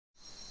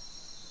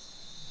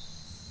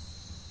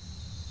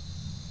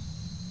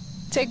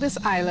Take this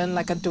island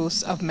like a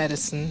dose of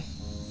medicine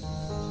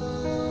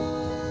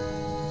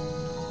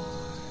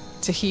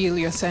to heal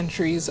your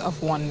centuries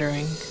of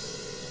wandering.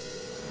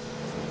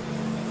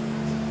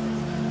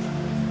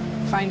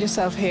 Find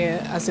yourself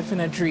here as if in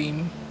a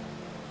dream,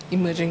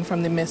 emerging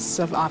from the mists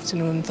of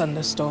afternoon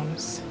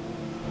thunderstorms.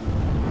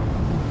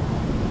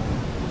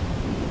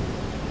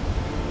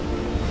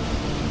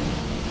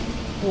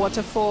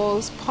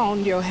 Waterfalls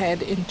pound your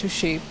head into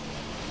shape.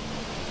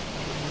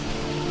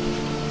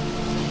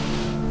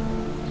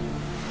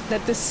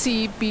 Let the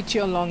sea beat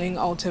your longing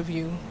out of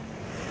you.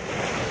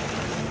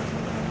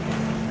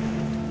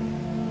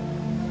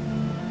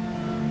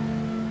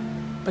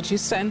 But you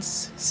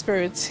sense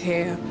spirits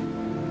here.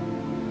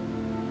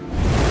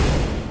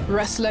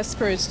 Restless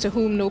spirits to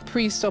whom no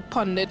priest or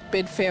pundit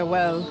bid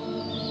farewell.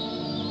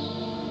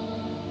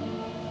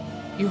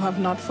 You have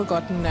not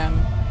forgotten them.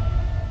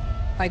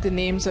 Like the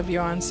names of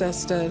your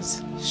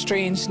ancestors,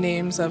 strange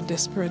names of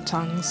disparate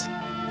tongues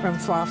from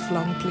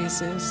far-flung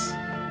places.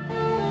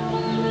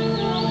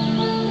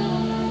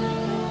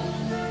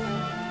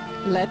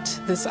 Let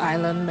this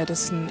island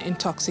medicine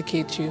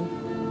intoxicate you.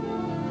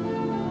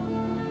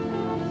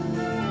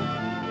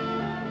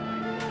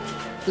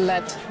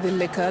 Let the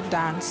liquor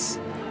dance,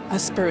 a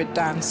spirit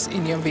dance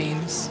in your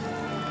veins.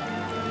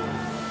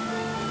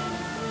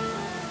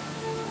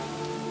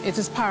 It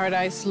is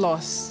paradise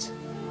lost.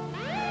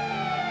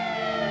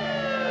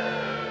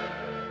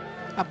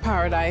 A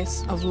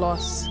paradise of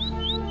loss.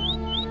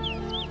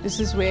 This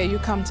is where you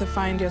come to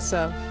find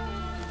yourself.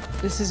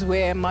 This is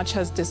where much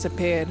has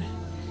disappeared.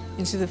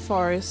 Into the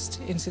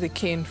forest, into the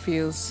cane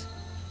fields.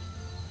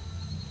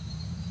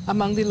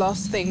 Among the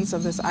lost things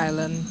of this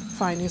island,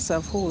 find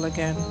yourself whole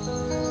again.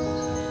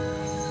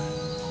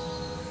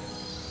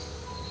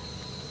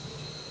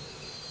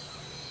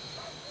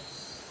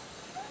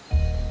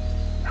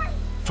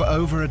 For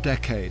over a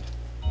decade,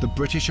 the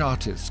British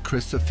artist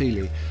Chris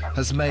Ofili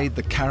has made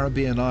the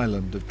Caribbean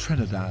island of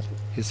Trinidad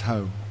his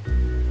home.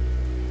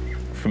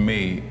 For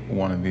me,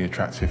 one of the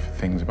attractive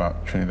things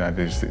about Trinidad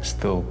is it's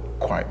still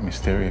quite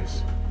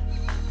mysterious.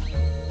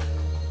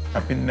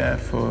 I've been there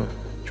for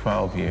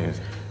 12 years,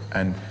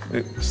 and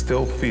it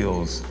still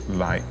feels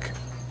like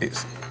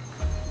it's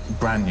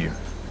brand new,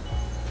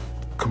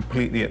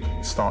 completely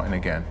starting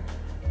again,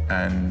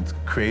 and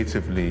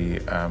creatively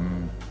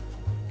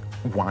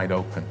wide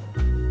open.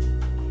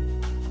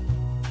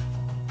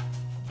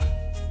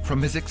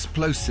 From his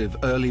explosive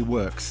early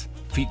works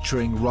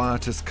featuring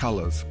riotous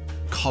colours,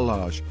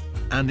 collage,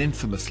 and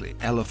infamously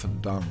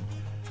elephant dung,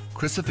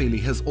 Chris Ofili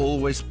has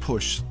always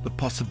pushed the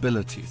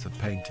possibilities of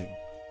painting.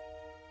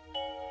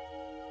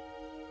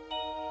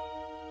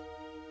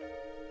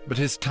 But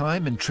his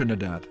time in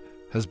Trinidad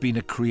has been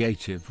a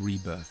creative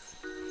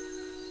rebirth.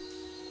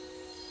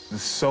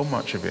 There's so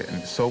much of it, and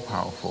it's so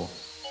powerful.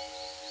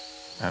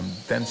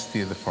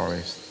 Density of the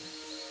forest,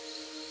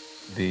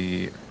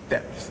 the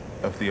depth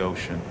of the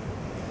ocean,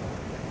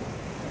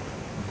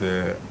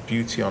 the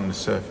beauty on the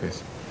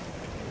surface.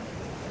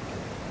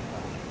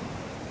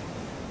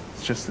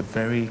 It's just a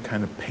very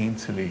kind of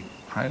painterly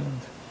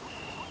island.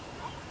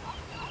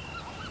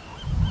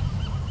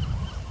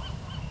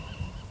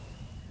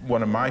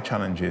 One of my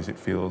challenges, it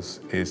feels,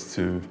 is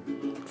to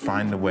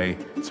find a way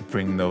to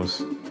bring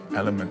those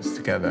elements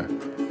together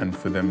and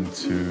for them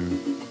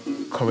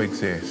to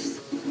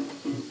coexist,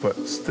 but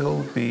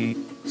still be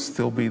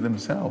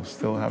themselves,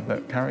 still have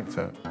that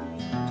character.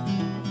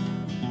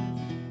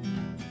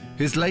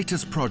 His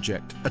latest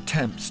project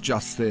attempts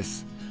just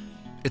this.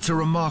 It's a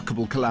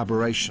remarkable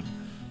collaboration,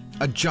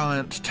 a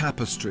giant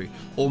tapestry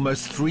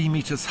almost 3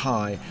 meters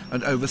high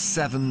and over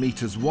 7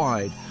 meters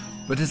wide,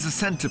 but is the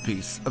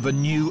centerpiece of a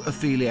new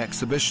Ofili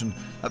exhibition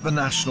at the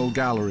National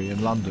Gallery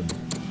in London.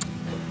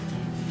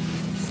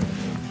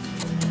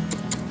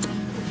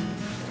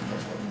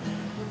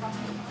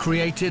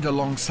 Created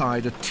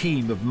alongside a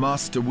team of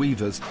master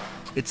weavers,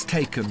 it's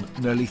taken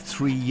nearly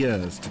 3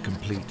 years to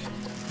complete.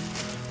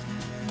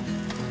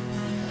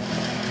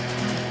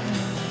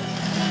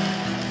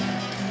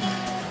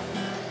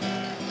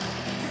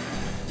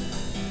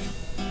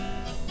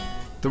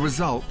 The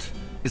result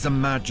is a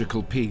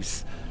magical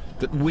piece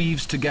that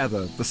weaves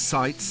together the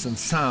sights and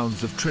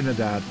sounds of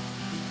Trinidad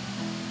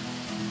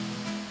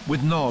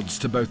with nods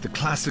to both the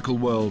classical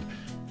world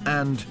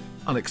and,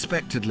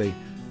 unexpectedly,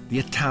 the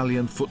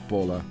Italian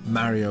footballer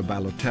Mario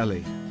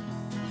Balotelli.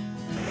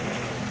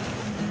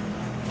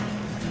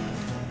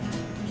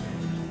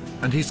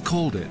 And he's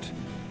called it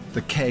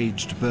the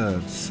Caged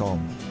Bird's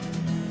Song.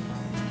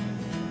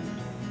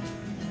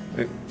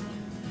 It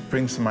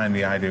brings to mind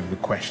the idea of the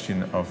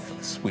question of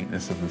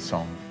sweetness of the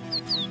song.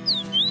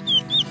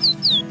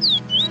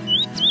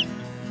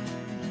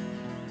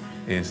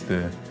 Is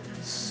the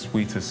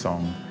sweeter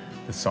song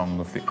the song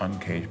of the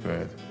uncaged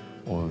bird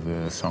or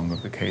the song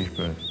of the caged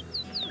bird?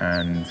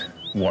 And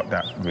what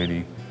that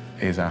really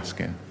is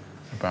asking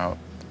about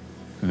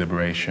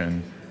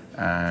liberation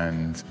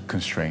and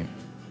constraint,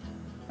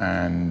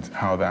 and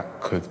how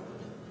that could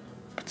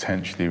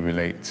potentially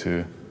relate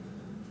to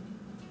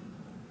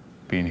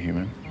being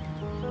human.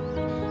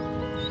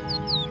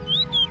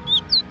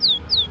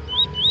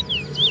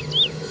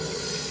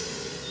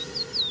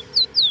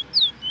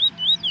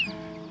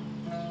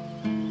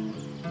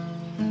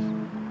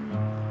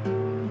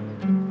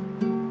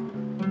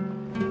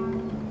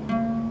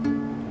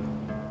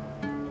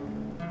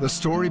 The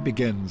story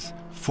begins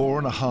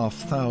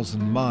 4,500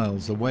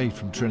 miles away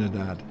from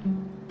Trinidad,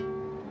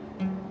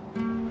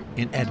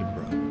 in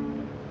Edinburgh.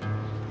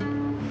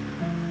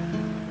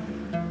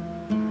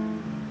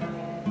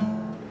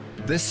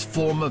 This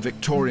former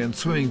Victorian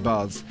swimming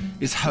baths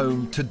is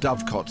home to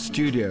Dovecot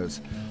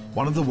Studios,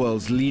 one of the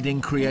world's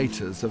leading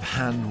creators of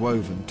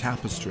hand-woven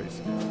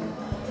tapestries.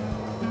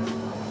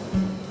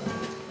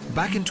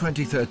 Back in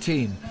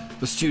 2013,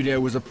 the studio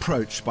was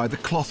approached by the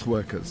Cloth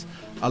Workers,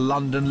 a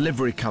London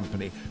livery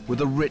company with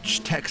a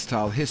rich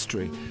textile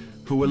history,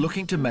 who were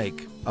looking to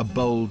make a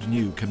bold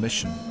new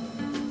commission.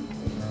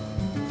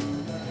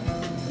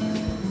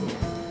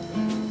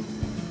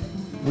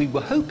 We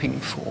were hoping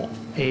for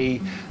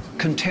a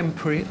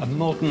contemporary, a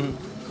modern,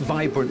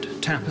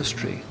 vibrant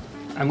tapestry,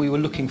 and we were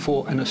looking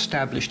for an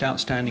established,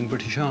 outstanding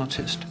British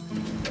artist.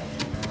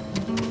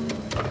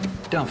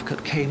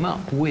 Dovecot came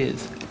up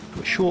with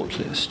a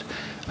shortlist,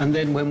 and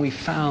then when we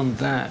found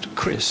that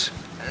Chris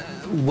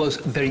was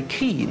very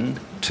keen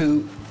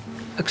to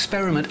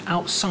experiment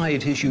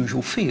outside his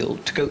usual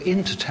field, to go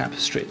into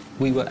tapestry,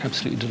 we were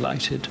absolutely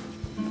delighted.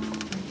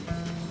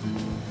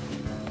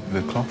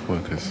 The Cloth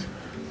Workers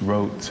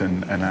wrote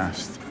and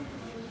asked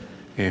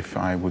if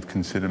I would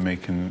consider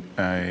making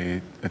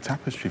a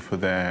tapestry for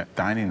their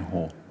dining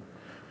hall,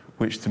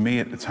 which to me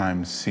at the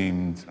time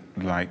seemed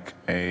like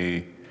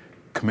a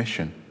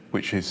commission,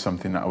 which is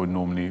something that I would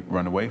normally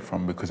run away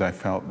from, because I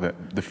felt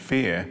that the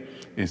fear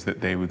is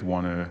that they would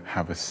want to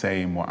have a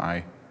say in what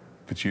I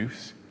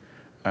produce,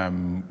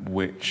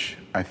 which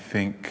I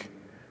think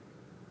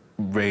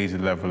raised a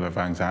level of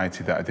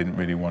anxiety that I didn't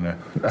really want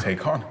to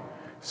take on.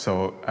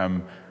 So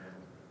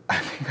I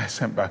think I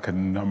sent back a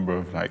number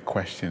of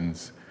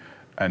questions,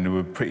 and there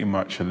were pretty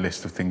much a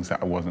list of things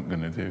that I wasn't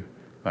going to do.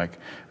 Like,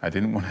 I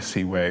didn't want to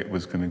see where it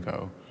was going to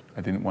go,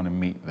 I didn't want to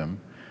meet them,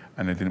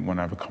 and I didn't want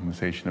to have a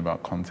conversation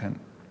about content.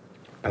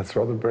 That's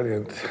rather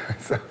brilliant.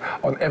 So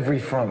on every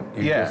front,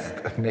 you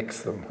just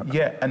nix them.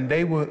 Yeah, and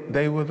they were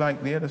like,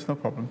 yeah, there's no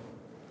problem,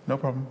 no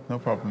problem, no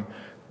problem.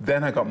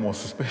 Then I got more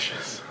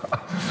suspicious.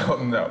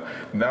 So no,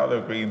 now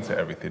they're agreeing to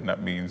everything.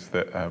 That means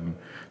that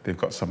they've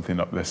got something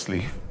up their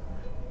sleeve.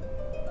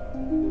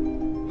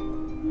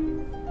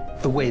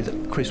 The way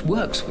that Chris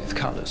works with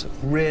colours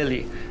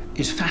really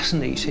is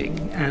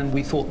fascinating, and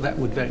we thought that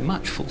would very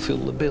much fulfil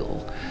the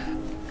bill.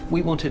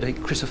 We wanted a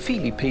Chris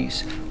Ofili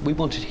piece. We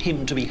wanted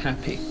him to be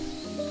happy.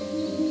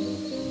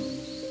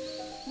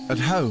 At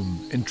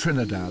home in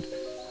Trinidad,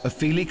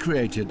 Ofili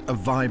created a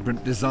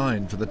vibrant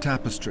design for the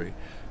tapestry,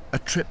 a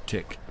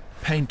triptych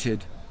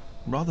painted,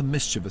 rather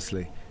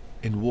mischievously,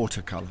 in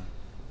watercolour.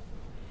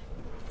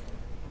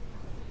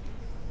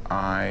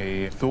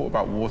 I thought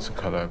about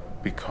watercolour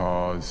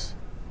because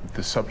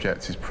the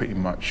subject is pretty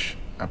much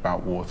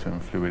about water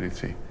and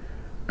fluidity.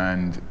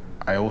 And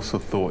I also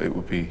thought it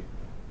would be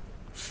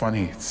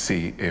funny to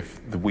see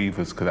if the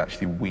weavers could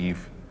actually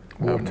weave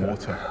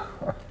water.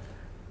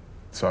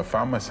 So I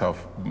found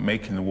myself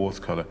making the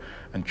watercolour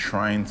and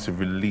trying to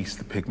release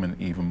the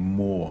pigment even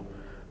more,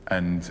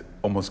 and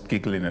almost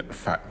giggling at the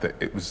fact that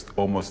it was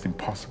almost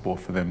impossible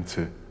for them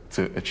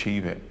to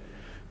achieve it.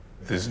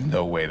 There's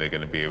no way they're going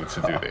to be able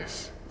to do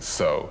this,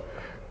 so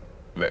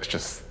let's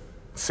just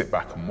sit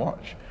back and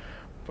watch.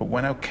 But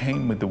when I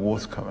came with the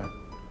watercolour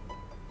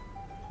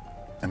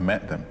and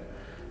met them,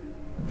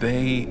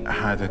 they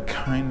had a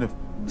kind of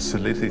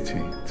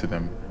solidity to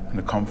them and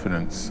a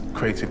confidence,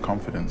 creative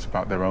confidence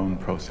about their own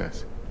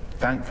process.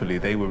 Thankfully,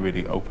 they were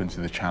really open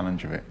to the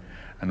challenge of it,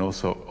 and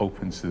also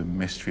open to the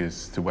mystery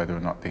as to whether or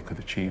not they could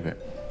achieve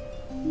it.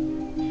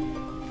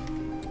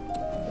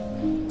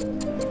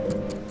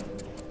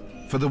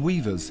 For the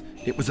weavers,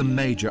 it was a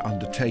major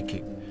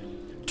undertaking.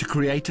 To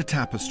create a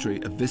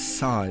tapestry of this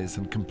size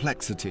and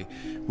complexity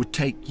would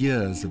take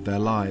years of their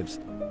lives,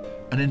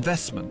 an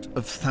investment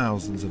of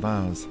thousands of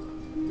hours.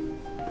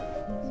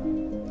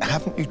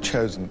 Haven't you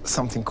chosen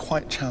something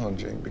quite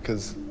challenging?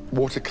 Because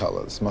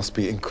watercolours must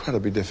be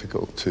incredibly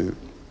difficult to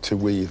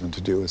weave and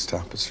to do as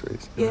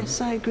tapestries. Yes,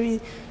 I agree.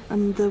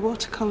 And the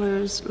watercolour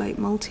is like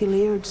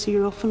multi-layered, so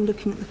you're often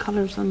looking at the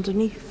colours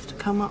underneath to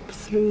come up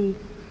through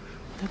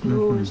the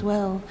glow as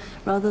well,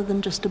 rather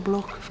than just a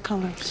block of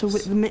colour. So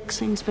the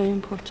mixing is very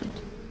important.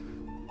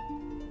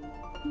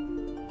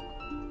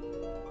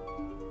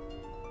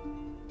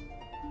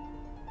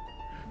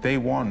 Day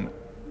one,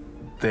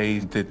 they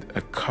did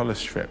a colour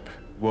strip,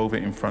 wove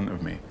it in front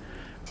of me,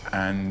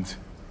 and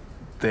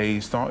they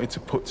started to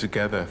put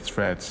together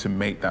threads to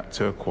make that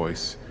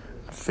turquoise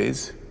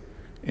fizz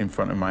in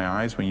front of my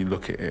eyes when you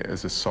look at it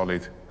as a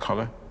solid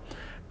colour.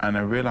 And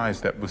I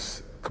realised that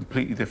was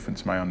completely different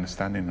to my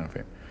understanding of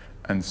it.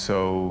 And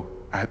so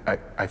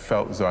I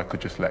felt as though I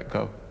could just let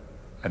go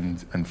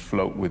and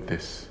float with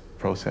this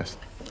process.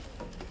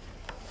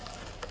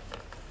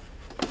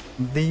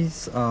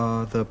 These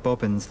are the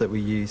bobbins that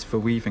we use for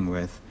weaving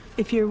with.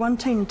 If you're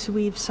wanting to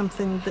weave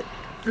something that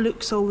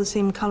looks all the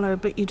same colour,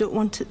 but you don't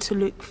want it to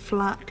look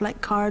flat like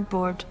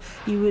cardboard,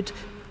 you would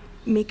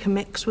make a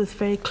mix with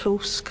very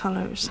close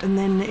colours, and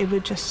then it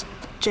would just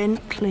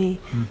gently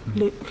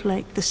look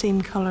like the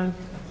same colour.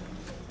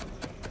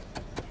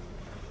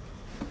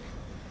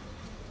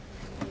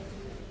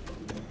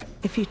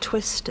 if you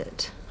twist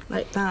it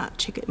like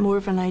that, you get more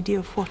of an idea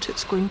of what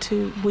it's going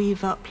to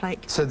weave up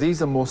like. So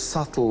these are more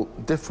subtle,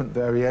 different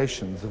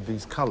variations of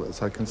these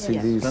colours. I can see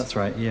these. That's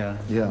right, yeah.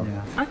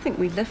 I think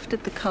we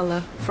lifted the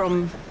colour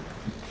from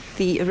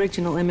the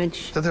original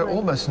image. So there are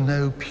almost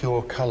no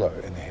pure colour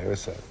in here,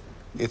 is there?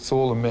 It's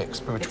all a mix,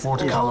 which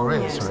watercolour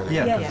is, really.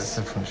 Yeah. It's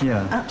different.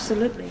 Yeah.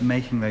 Absolutely.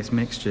 Making those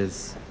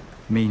mixtures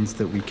means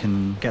that we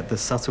can get the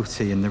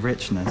subtlety and the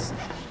richness,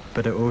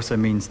 but it also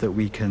means that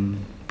we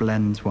can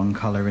blend one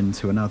colour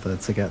into another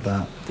to get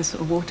that. The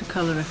sort of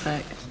watercolour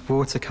effect.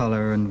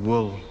 Watercolour and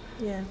wool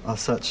are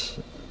such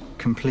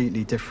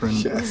completely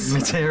different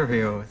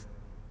materials.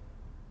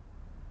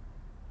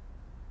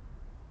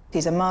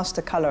 He's a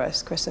master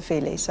colourist, Chris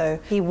Ofili, so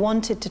he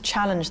wanted to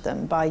challenge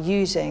them by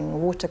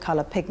using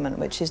watercolour pigment,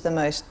 which is the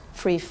most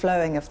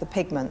free-flowing of the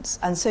pigments.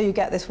 And so you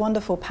get this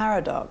wonderful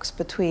paradox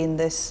between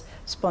this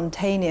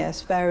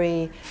spontaneous,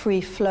 very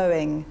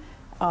free-flowing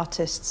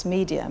artist's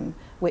medium,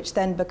 which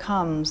then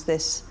becomes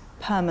this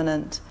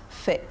permanent,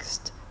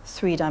 fixed,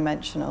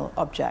 three-dimensional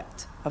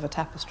object of a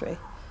tapestry.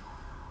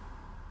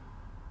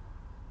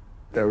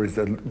 There is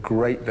a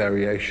great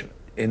variation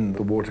in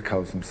the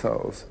watercolours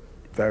themselves,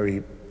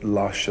 very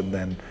lush and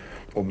then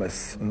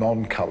almost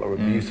non-colour,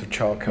 use of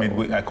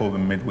charcoal. I call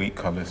them midweek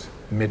colours.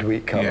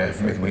 Midweek colours.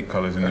 Yeah, midweek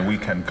colours, and the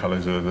weekend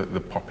colours are the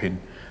pop-in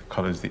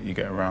colours that you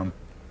get around.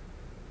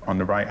 On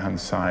the right-hand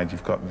side,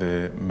 you've got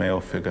the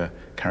male figure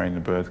carrying the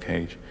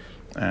birdcage,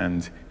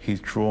 and he's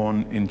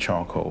drawn in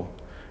charcoal,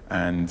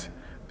 and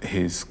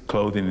his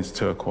clothing is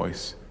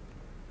turquoise.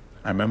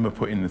 I remember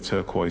putting the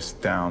turquoise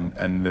down,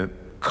 and the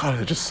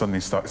colour just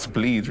suddenly starts to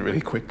bleed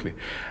really quickly.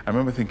 I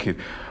remember thinking,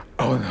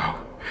 oh no,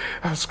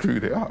 I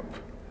screwed it up,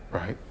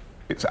 right?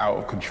 It's out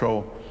of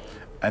control.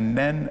 And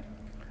then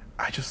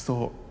I just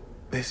thought,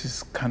 this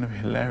is kind of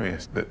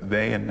hilarious that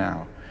they are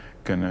now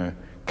gonna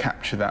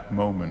capture that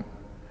moment.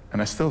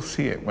 And I still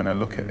see it when I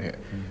look at it.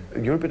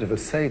 You're a bit of a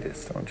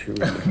sadist, aren't you,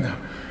 really?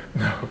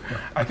 No.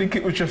 I think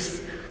it was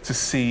just to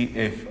see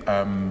if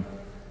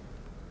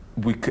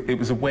it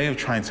was a way of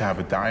trying to have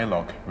a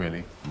dialogue,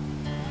 really.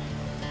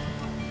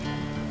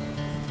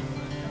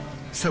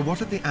 So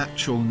what are the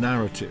actual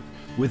narrative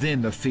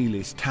within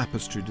Ofili's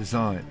tapestry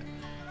design?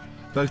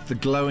 Both the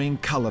glowing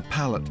colour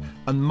palette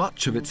and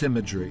much of its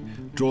imagery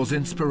draws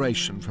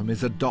inspiration from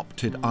his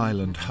adopted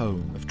island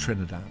home of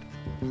Trinidad,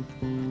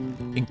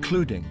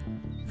 including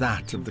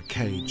that of the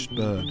caged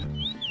bird.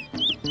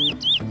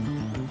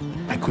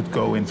 I could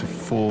go into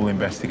full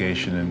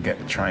investigation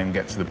and try and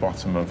get to the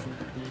bottom of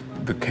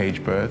the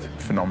caged bird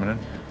phenomenon,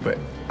 but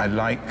I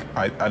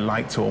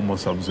like to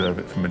almost observe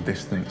it from a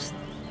distance.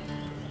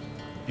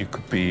 You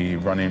could be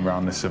running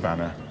around the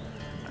savannah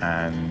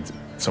and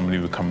somebody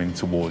would come in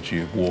towards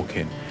you, walk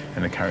in,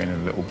 and they're carrying a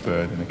little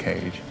bird in a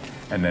cage.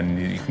 And then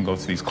you can go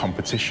to these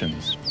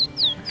competitions,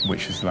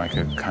 which is like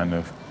a kind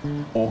of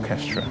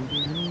orchestra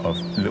of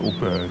little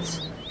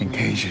birds in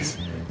cages,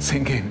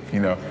 singing, you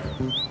know.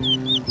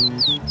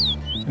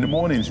 In the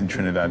mornings in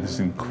Trinidad, there's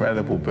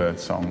incredible bird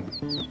song.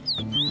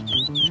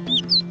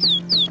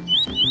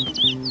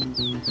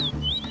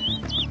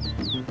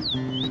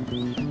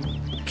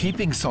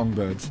 Keeping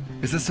songbirds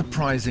is a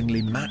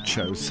surprisingly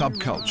macho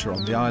subculture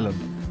on the island.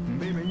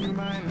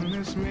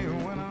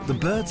 The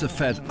birds are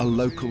fed a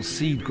local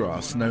seed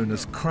grass known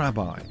as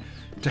crab-eye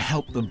to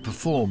help them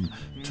perform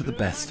to the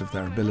best of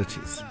their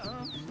abilities.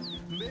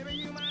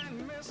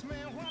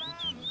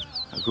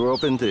 I grew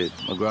up into it.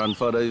 My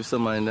grandfather used to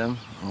mind them,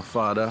 my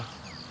father,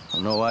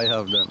 and now I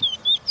have them.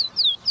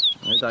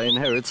 Right? I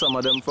inherit some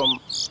of them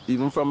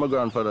even from my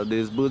grandfather.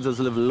 These birds just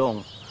live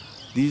long.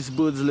 These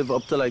birds live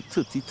up to like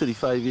 30,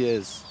 35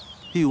 years,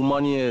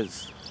 human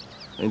years,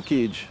 in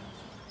cage.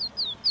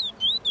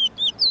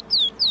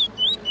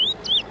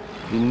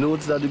 The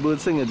notes that the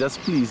birds sing are just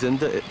pleasing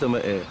to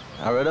my ear.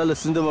 I rather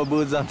listen to my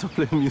birds than to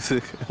play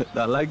music.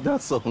 I like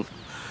that song.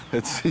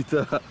 It's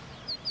sweeter.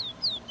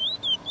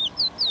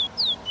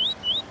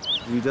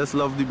 We just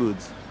love the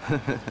birds.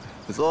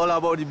 It's all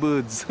about the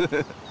birds.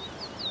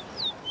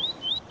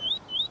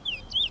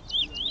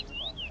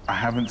 I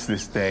haven't to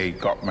this day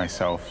got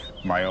myself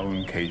my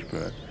own cage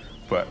bird,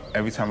 but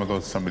every time I go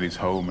to somebody's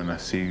home and I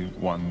see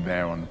one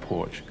there on the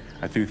porch,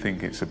 I do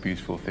think it's a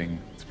beautiful thing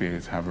to be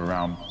able to have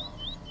around.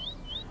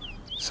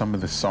 Some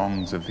of the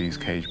songs of these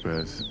cage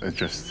birds are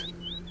just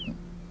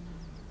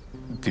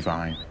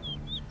divine,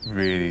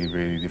 really,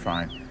 really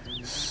divine.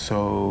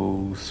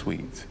 So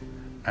sweet,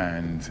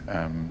 and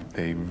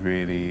they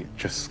really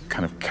just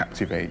kind of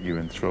captivate you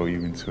and throw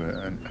you into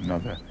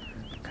another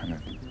kind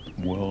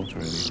of world,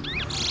 really.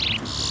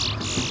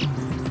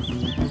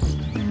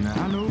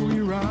 I know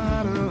you're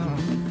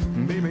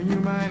right, baby, you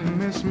might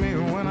miss me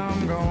when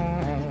I'm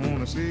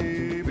gone.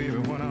 See, baby,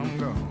 when I'm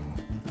gone.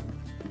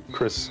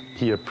 Chris,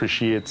 he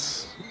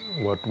appreciates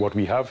what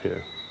we have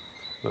here.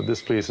 Now,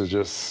 this place is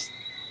just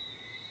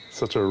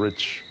such a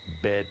rich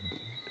bed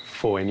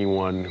for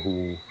anyone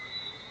who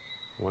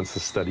wants to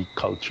study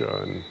culture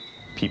and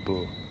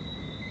people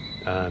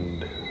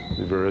and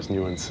the various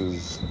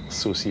nuances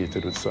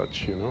associated with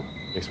such, you know,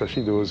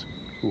 especially those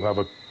who have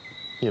a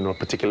you know,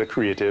 particular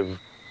creative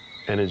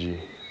energy.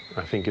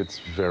 I think it's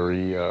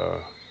very,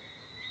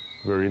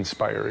 very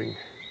inspiring.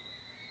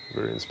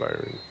 Very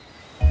inspiring.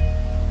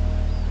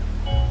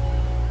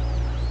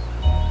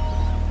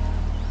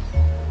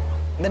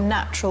 The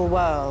natural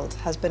world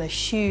has been a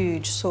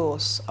huge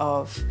source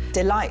of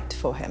delight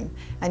for him,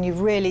 and you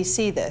really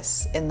see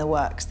this in the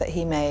works that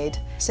he made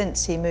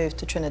since he moved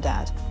to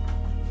Trinidad.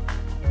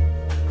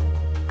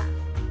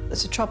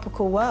 It's a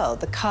tropical world.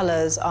 The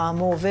colours are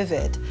more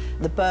vivid.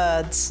 The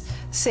birds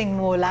sing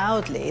more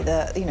loudly.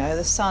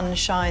 The sun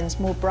shines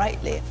more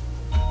brightly.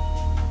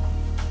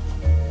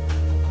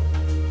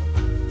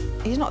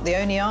 He's not the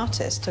only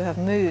artist to have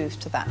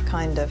moved to that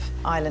kind of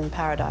island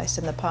paradise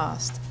in the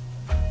past.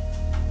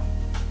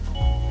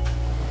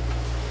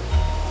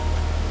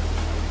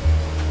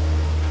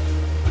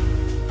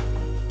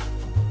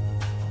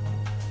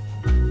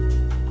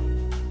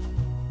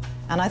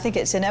 And I think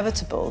it's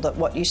inevitable that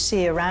what you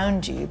see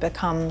around you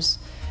becomes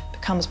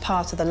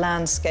part of the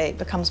landscape,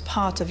 becomes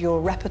part of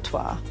your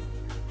repertoire.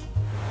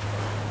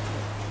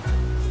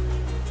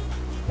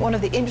 One of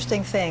the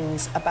interesting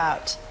things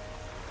about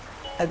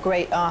a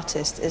great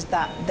artist is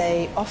that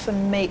they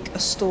often make a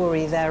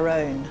story their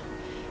own.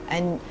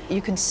 And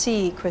you can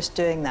see Chris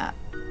doing that.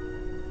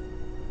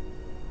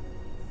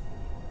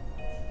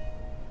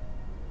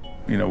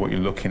 You know, what you're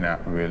looking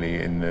at really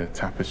in the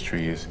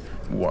tapestry is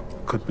what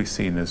could be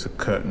seen as a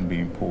curtain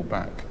being pulled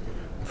back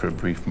for a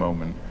brief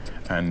moment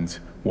and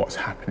what's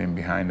happening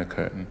behind the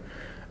curtain.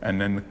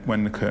 And then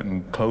when the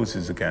curtain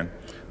closes again,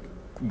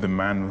 the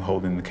man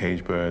holding the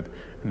cage bird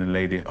and the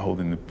lady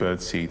holding the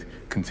bird seed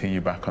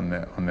continue back on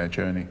their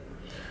journey.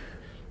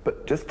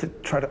 But just to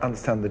try to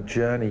understand the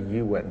journey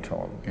you went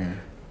on,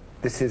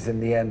 this is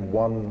in the end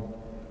one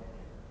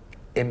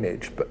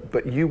image,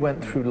 but you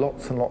went through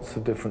lots and lots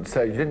of different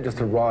stages. You didn't just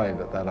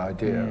arrive at that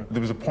idea. There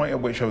was a point at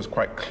which I was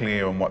quite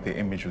clear on what the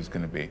image was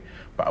going to be,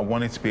 but I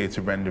wanted to be able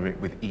to render it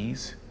with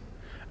ease.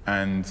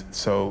 And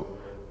so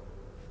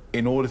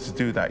in order to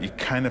do that, you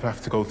kind of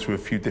have to go through a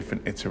few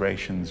different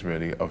iterations,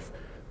 really, of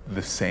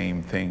the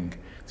same thing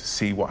to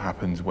see what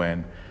happens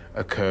when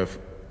a curve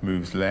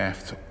moves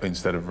left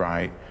instead of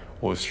right,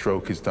 or a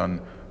stroke is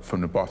done from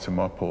the bottom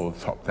up or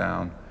top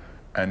down.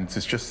 And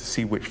it's just to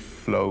see which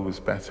flows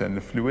better. And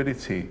the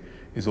fluidity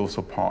is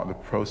also part of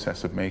the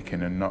process of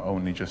making, and not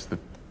only just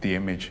the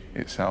image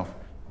itself.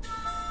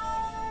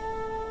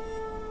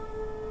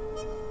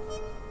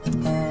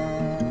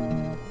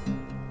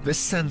 This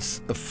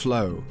sense of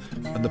flow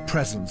and the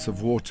presence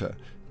of water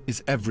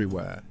is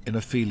everywhere in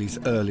Ofili's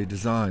early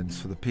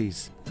designs for the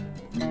piece.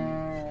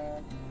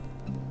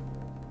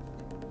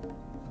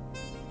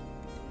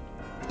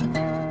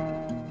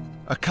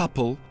 A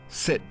couple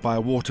sit by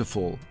a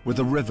waterfall with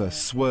a river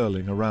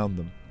swirling around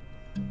them.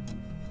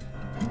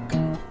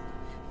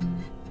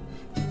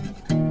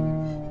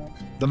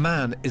 The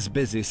man is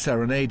busy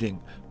serenading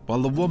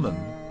while the woman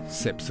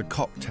sips a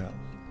cocktail.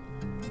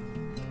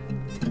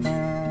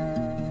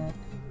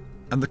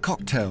 And the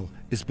cocktail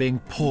is being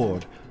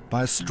poured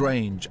by a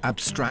strange,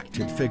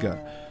 abstracted figure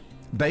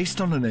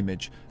based on an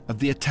image of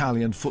the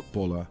Italian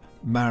footballer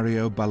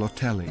Mario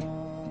Balotelli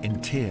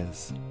in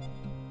tears.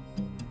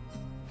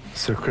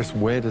 So, Chris,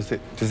 where does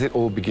it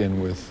all begin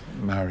with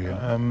Mario?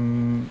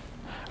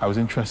 I was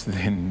interested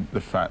in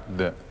the fact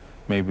that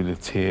maybe the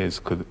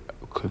tears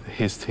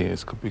his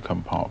tears could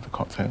become part of the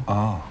cocktail.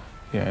 Ah.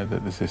 Yeah,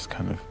 that there's this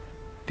kind of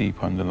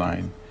deep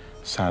underlying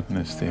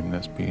sadness to him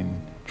that's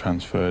been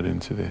transferred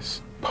into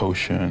this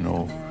potion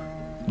or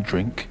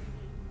drink.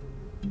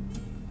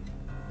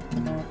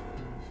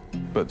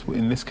 But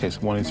in this case,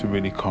 I wanted to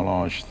really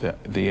collage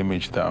the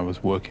image that I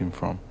was working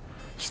from,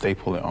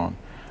 staple it on,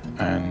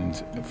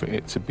 and for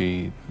it to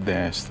be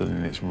there still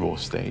in its raw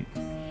state.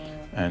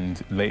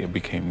 And later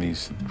became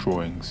these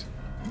drawings.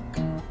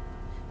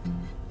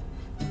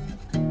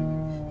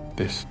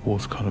 This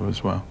watercolour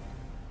as well.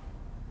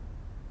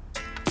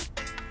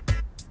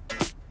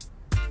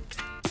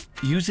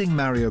 Using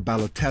Mario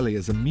Balotelli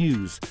as a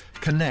muse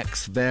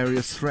connects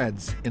various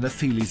threads in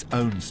Ofili's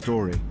own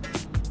story.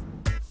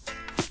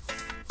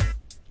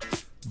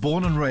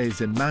 Born and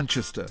raised in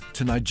Manchester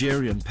to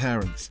Nigerian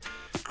parents,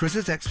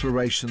 Chris's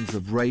explorations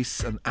of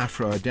race and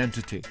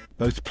Afro-identity,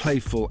 both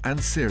playful and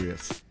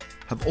serious,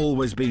 have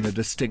always been a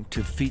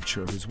distinctive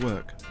feature of his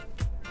work.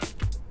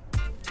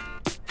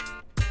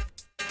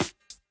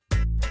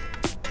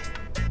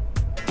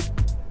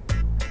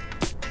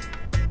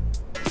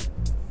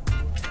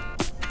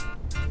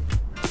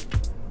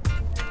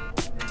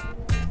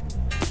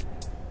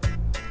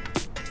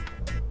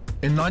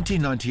 In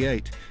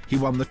 1998, he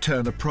won the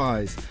Turner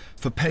Prize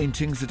for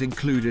paintings that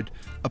included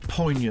a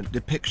poignant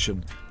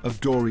depiction of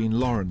Doreen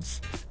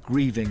Lawrence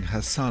grieving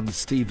her son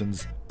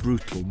Stephen's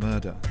brutal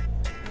murder.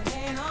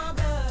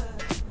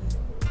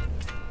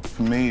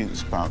 For me,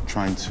 it's about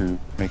trying to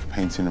make a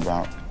painting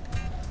about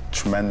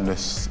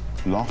tremendous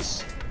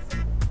loss.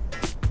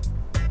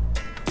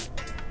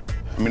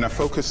 I mean, I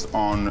focused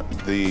on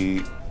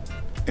the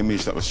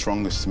image that was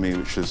strongest to me,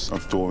 which was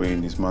of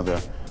Doreen, his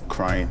mother,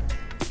 crying.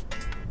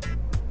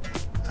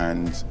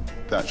 And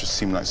that just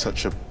seemed like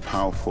such a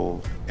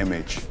powerful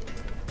image.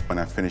 When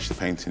I finished the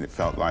painting, it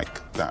felt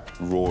like that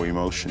raw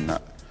emotion,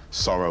 that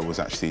sorrow was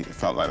actually, it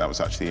felt like that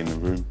was actually in the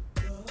room.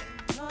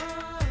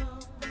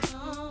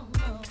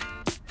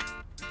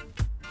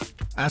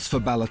 As for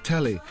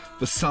Balotelli,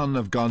 the son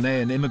of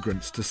Ghanaian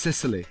immigrants to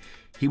Sicily,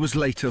 he was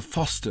later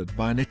fostered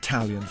by an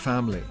Italian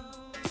family.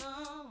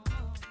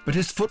 But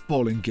his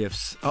footballing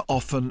gifts are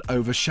often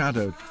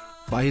overshadowed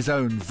by his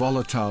own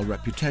volatile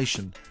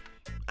reputation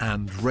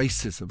and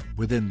racism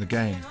within the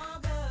game.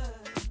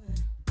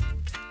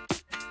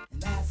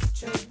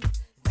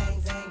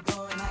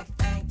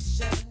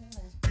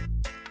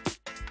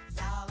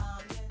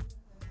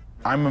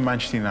 I'm a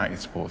Manchester United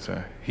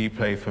supporter. He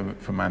played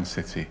for Man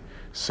City,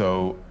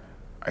 so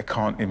I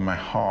can't in my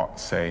heart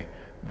say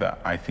that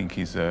I think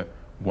he's a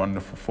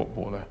wonderful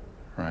footballer,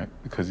 right?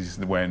 Because he's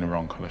wearing the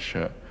wrong colour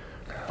shirt.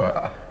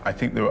 But I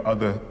think there are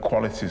other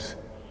qualities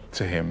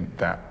to him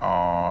that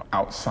are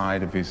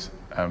outside of his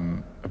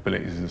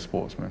abilities as a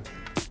sportsman.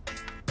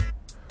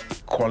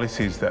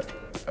 Qualities that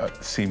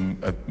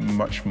seem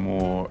much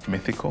more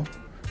mythical.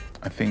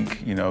 I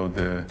think, you know,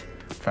 the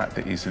fact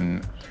that he's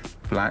an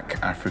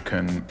Black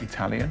African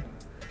Italian.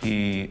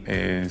 He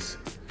is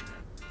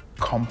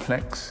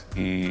complex,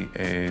 he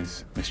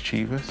is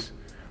mischievous,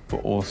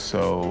 but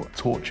also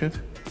tortured.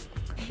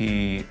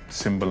 He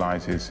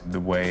symbolizes the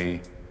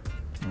way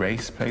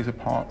race plays a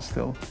part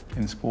still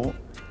in sport.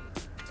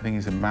 I think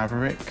he's a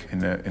maverick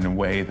in a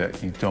way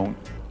that you don't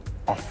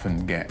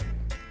often get.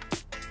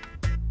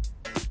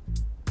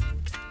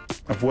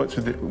 I've worked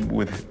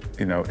with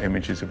you know,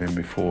 images of him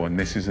before, and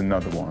this is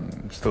another one.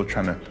 I'm still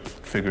trying to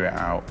figure it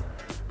out,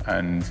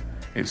 and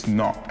it's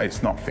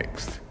not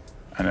fixed.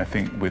 And I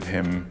think with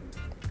him,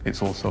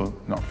 it's also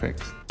not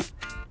fixed.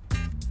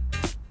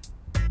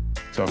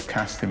 So I've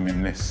cast him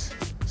in this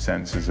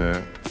sense as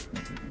a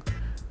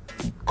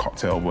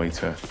cocktail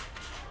waiter.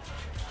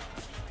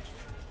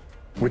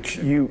 Which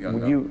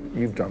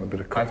you've done a bit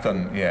of cocktail.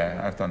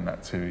 I've done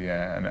that too,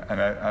 yeah.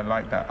 And I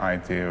like that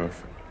idea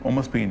of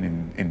almost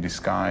being in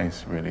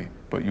disguise, really,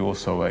 but you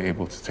also are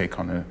able to take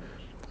on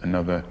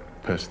another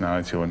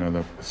personality or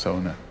another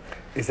persona.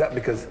 Is that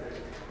because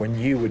when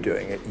you were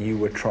doing it, you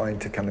were trying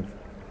to kind of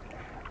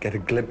get a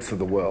glimpse of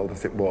the world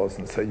as it was,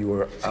 and so you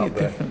were out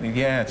there? Differently,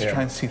 yeah, to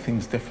try and see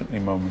things differently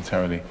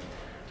momentarily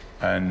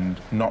and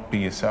not be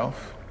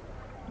yourself,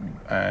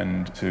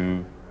 and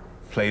to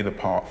play the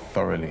part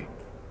thoroughly.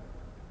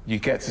 You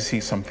get to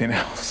see something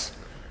else,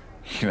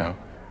 you know.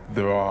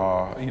 There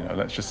are, you know,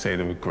 let's just say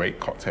there were great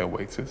cocktail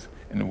waiters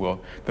in the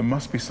world. There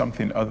must be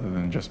something other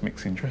than just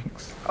mixing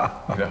drinks.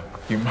 You know,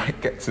 you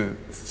might get to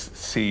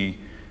see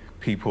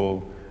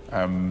people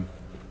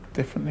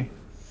differently.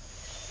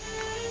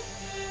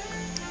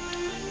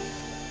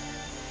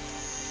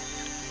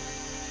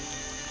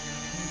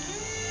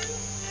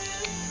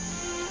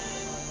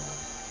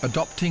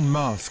 Adopting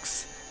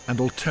masks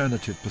and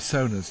alternative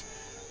personas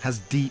has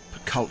deep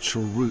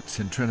cultural roots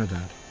in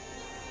Trinidad.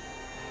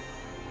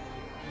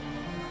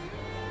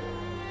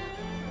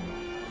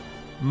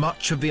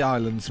 Much of the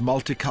island's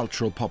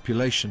multicultural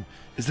population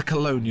is a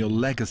colonial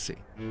legacy.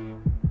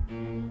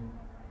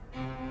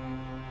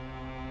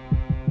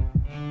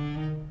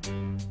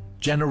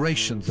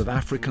 Generations of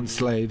African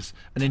slaves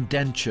and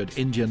indentured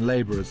Indian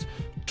labourers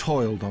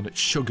toiled on its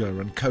sugar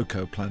and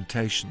cocoa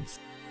plantations.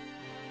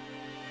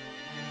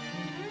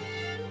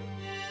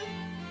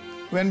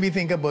 When we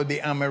think about the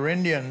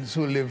Amerindians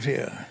who lived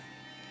here,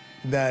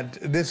 that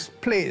this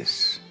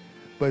place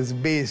was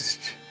based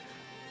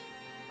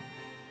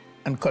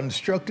and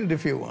constructed,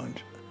 if you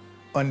want,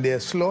 on their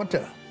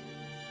slaughter.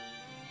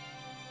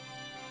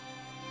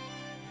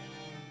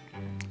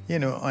 You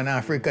know, on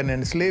African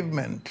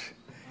enslavement,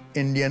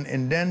 Indian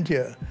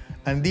indenture.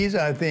 And these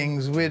are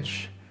things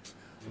which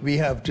we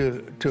have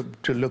to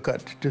look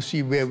at to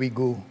see where we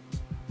go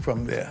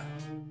from there.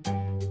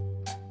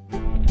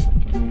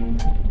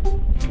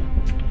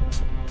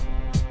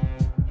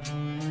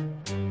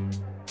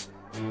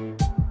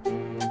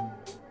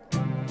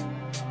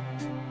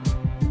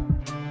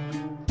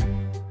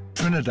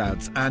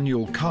 Trinidad's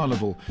annual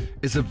carnival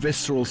is a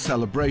visceral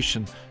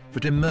celebration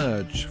that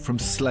emerged from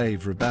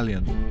slave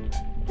rebellion.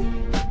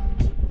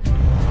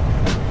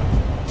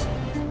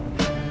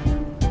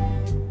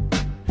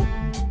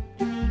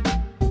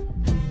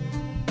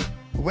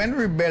 When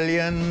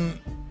rebellion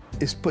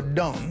is put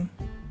down,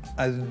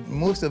 as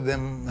most of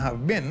them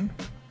have been,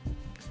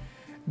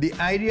 the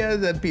idea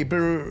that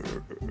people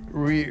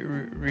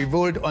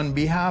revolt on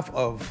behalf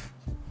of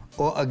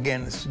or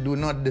against do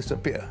not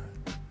disappear.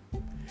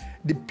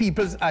 The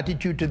people's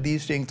attitude to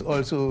these things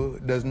also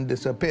doesn't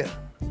disappear,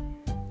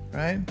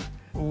 right?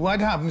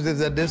 What happens is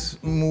that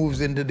this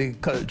moves into the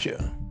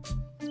culture.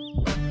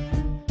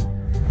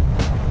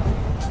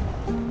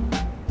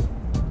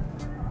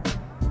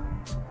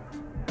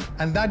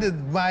 And that is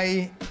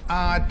why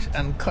art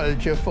and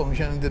culture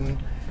functions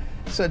in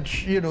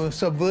such, you know,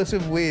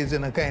 subversive ways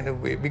in a kind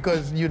of way,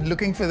 because you're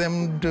looking for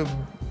them to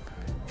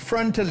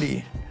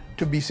frontally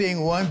to be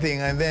saying one thing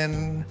and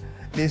then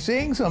they're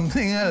saying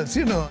something else,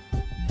 you know.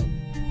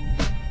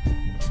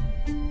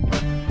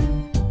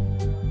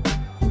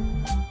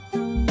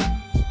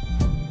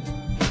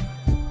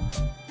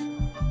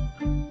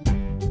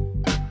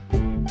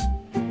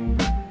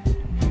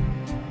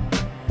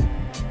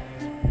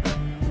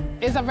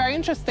 It's a very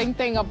interesting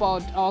thing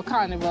about our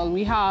carnival.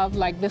 We have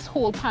like this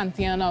whole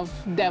pantheon of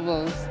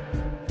devils.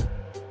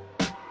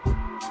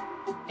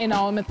 In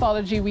our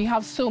mythology, we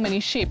have so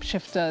many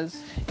shapeshifters.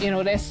 You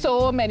know, there's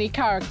so many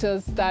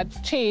characters that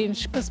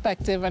change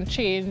perspective and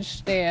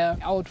change their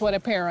outward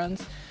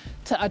appearance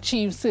to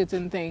achieve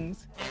certain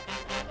things.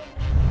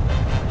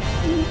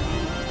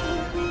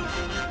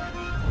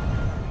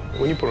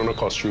 When you put on a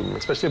costume,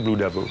 especially a Blue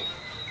Devil,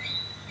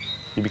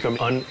 you become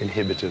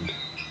uninhibited.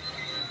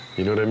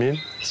 You know what I mean?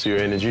 So your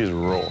energy is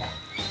raw.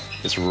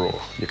 It's raw.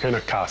 You kind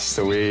of cast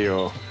away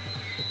your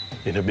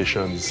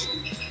inhibitions.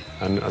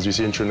 And as you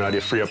see in Trinidad, you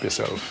free up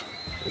yourself.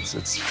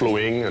 It's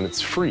flowing and it's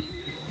free.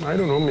 I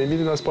don't know, maybe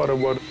that's part of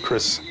what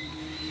Chris,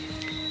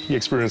 he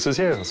experiences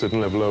here, a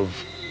certain level of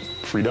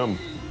freedom.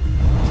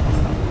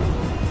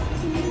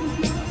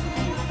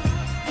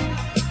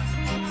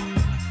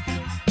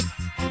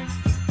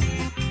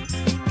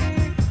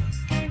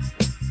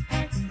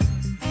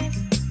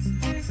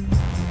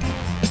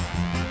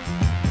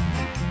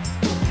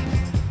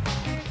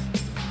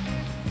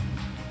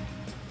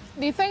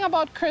 The thing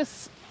about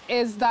Chris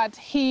is that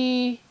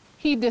he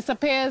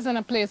disappears in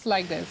a place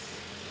like this.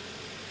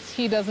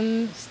 He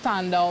doesn't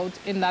stand out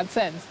in that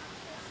sense.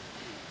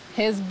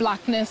 His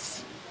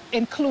blackness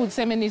includes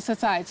him in the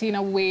society in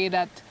a way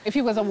that if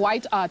he was a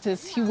white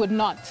artist, he would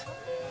not.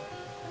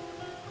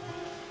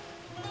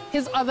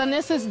 His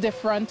otherness is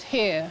different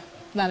here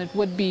than it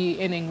would be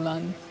in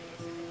England.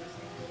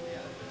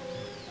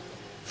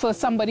 For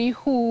somebody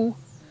who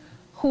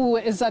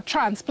is a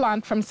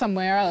transplant from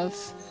somewhere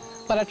else,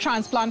 but a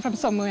transplant from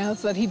somewhere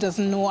else that he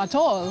doesn't know at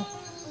all,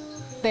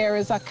 there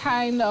is a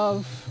kind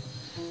of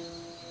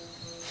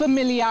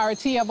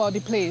familiarity about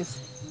the place.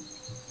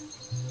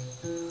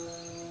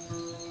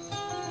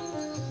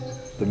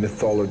 The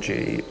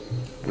mythology,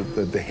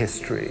 the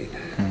history,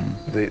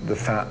 the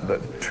fact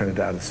that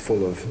Trinidad is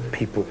full of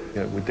people,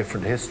 you know, with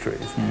different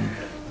histories.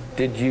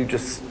 Did you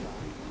just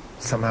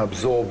somehow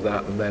absorb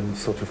that and then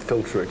sort of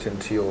filter it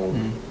into your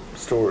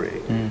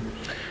story?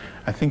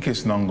 I think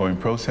it's an ongoing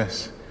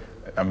process.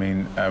 I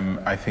mean,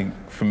 I think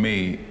for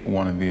me,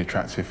 one of the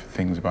attractive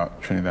things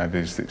about Trinidad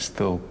is that it's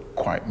still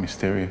quite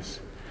mysterious.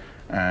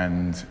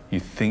 And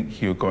you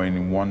think you're going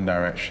in one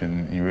direction,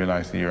 and you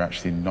realize that you're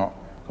actually not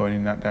going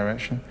in that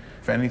direction.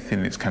 If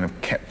anything, it's kind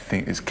of kept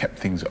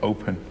things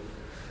open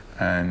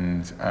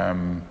and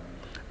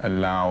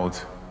allowed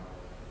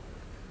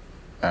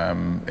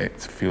it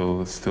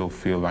to still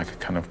feel like a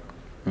kind of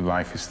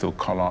life is still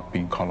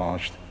being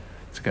collaged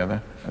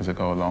together as I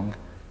go along.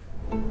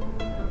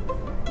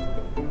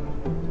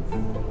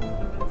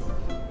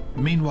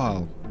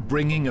 Meanwhile,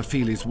 bringing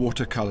Ofili's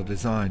watercolour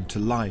design to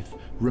life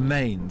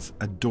remains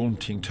a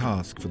daunting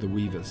task for the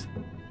weavers.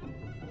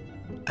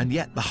 And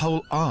yet the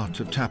whole art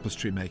of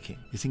tapestry making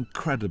is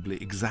incredibly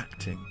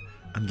exacting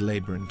and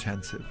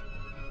labour-intensive.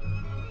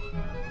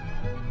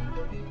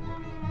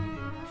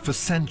 For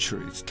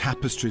centuries,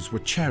 tapestries were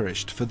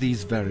cherished for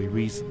these very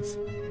reasons.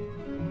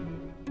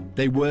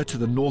 They were to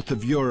the north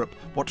of Europe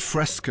what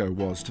fresco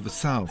was to the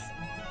south.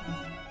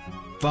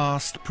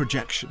 Vast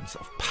projections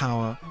of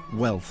power,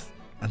 wealth,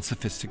 and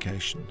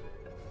sophistication.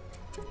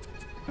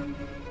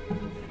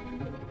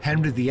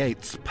 Henry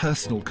VIII's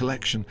personal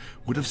collection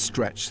would have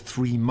stretched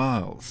 3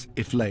 miles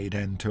if laid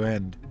end to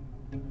end.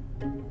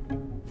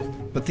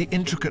 But the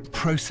intricate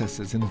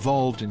processes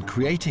involved in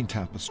creating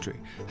tapestry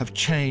have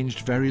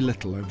changed very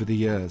little over the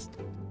years.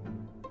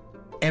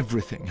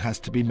 Everything has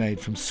to be made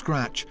from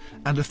scratch,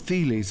 and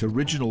Ofili's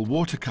original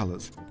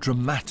watercolours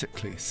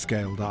dramatically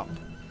scaled up.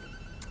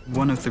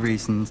 One of the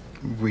reasons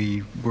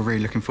we were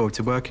really looking forward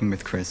to working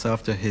with Chris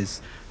after his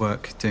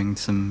work doing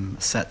some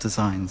set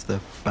designs,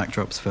 the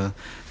backdrops for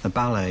the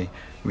ballet,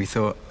 we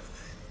thought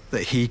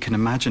that he can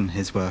imagine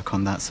his work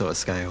on that sort of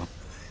scale.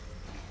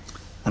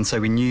 And so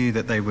we knew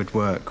that they would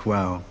work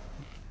well.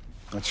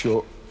 That's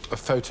a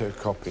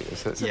photocopy,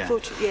 is it? Yeah.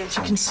 Yes,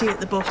 you can see at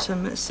the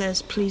bottom it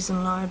says, please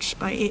enlarge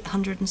by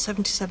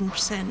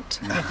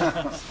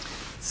 877%.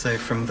 So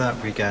from that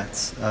we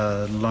get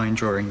a line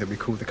drawing that we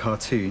call the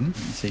cartoon.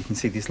 So you can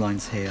see these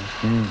lines here,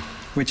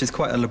 which is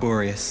quite a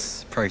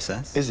laborious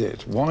process. Is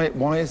it?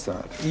 Why is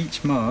that?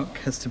 Each mark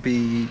has to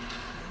be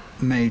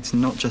made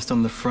not just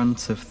on the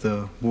front of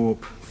the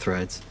warp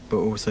threads, but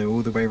also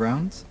all the way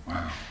around.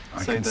 Wow,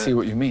 I can see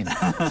what you mean.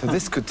 So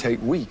this could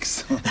take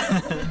weeks.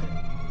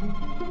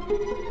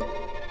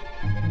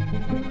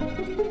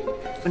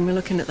 When we're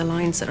looking at the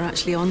lines that are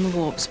actually on the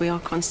warps, we are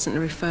constantly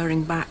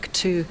referring back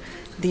to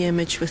the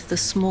image with the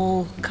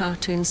small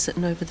cartoons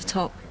sitting over the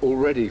top.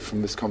 Already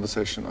from this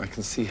conversation, I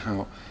can see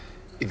how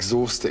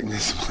exhausting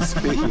this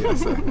must be.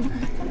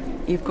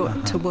 You've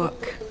got to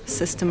work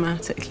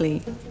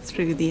systematically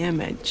through the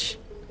image.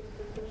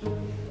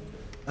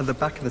 At the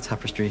back of the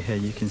tapestry here,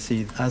 you can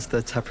see as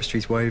the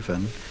tapestry's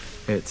woven,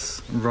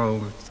 it's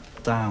rolled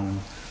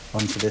down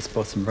onto this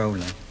bottom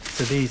roller.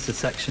 So these are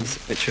sections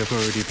which have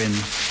already been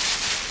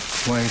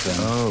woven.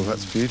 Oh,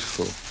 that's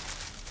beautiful.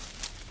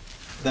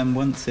 Then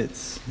once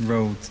it's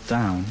rolled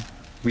down,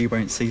 we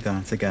won't see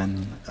that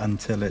again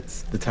until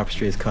the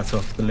tapestry is cut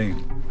off the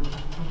loom.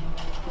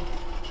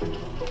 Over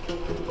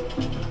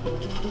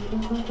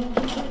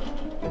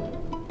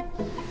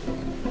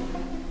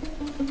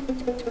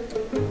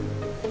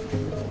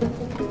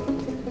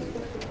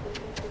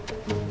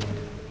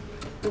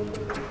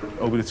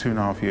the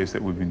 2.5 years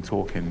that we've been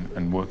talking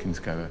and working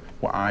together,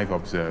 what I've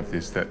observed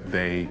is that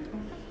they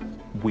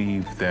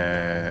weave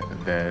their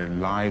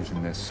lives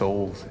and their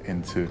souls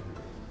into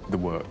the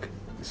work.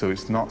 So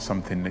it's not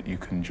something that you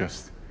can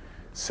just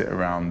sit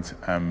around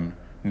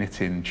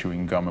knitting,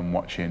 chewing gum and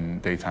watching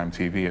daytime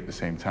TV at the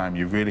same time.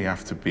 You really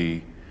have to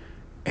be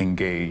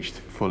engaged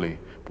fully,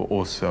 but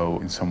also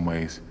in some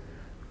ways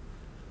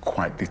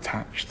quite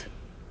detached,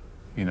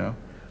 you know?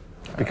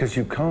 Because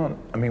you can't,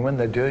 I mean, when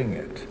they're doing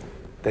it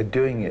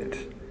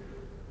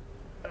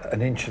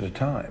an inch at a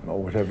time,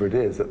 or whatever it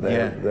is that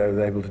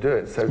they're able to do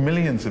it. So it's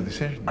millions of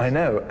decisions. I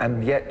know,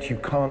 and yet you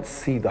can't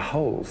see the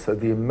whole. So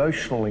the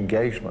emotional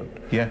engagement,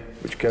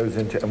 which goes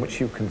into, and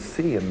which you can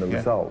see in the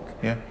result,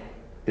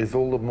 is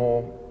all the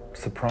more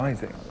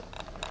surprising.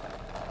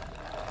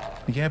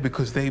 Yeah,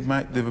 because there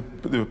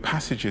were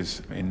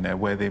passages in there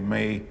where they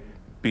may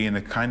be in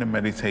a kind of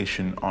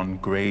meditation on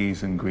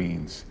greys and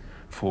greens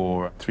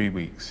for 3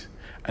 weeks,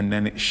 and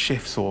then it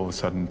shifts all of a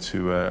sudden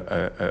to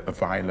a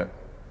violet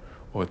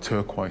or a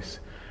turquoise.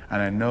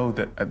 And I know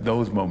that at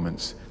those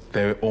moments,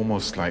 they're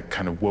almost like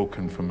kind of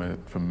woken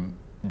from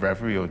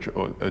reverie or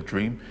a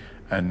dream,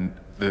 and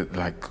they're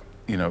like,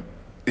 you know,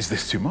 is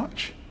this too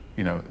much?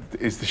 You know,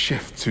 is the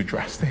shift too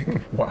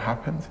drastic? What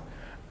happened?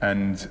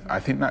 And I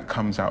think that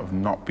comes out of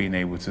not being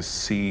able to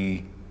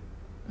see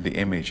the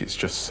image. It's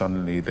just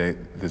suddenly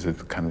there's a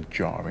kind of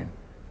jarring.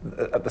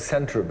 At the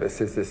center of this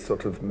is this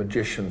sort of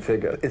magician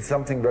figure. It's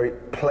something very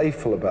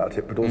playful about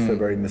it, but also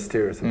very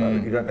mysterious about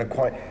it. You don't know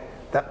quite,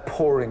 that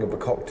pouring of a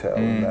cocktail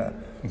in there,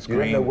 you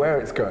don't know where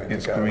it's going to go.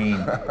 It's green,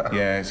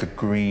 yeah, it's a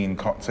green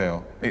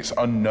cocktail. It's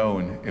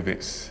unknown if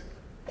it's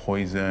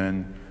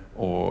poison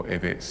or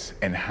if it's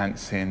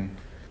enhancing.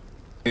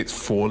 It's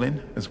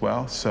falling as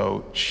well,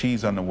 so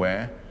she's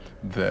unaware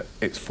that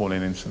it's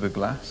falling into the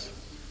glass.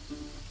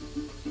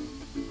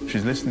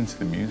 She's listening to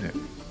the music.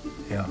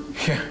 Yeah.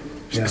 Yeah,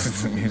 she's listening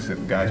to the music.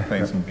 The guy's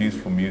playing some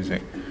beautiful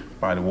music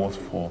by the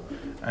waterfall,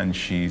 and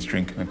she's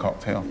drinking a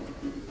cocktail.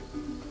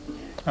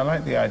 I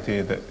like the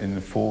idea that in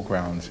the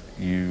foreground,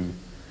 you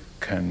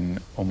can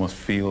almost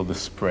feel the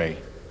spray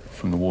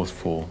from the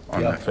waterfall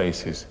on their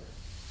faces.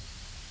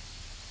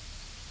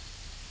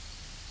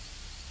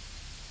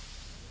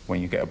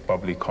 When you get a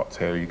bubbly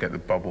cocktail, you get the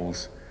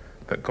bubbles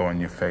that go on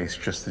your face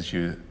just as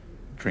you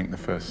drink the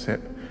first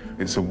sip.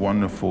 It's a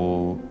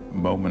wonderful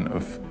moment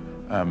of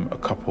a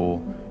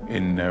couple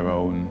in their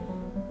own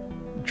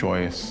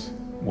joyous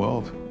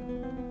world.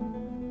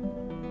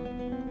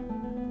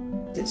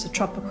 It's a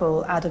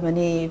tropical Adam and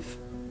Eve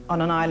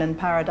on an island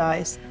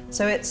paradise.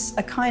 So it's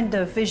a kind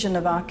of vision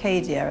of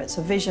Arcadia. It's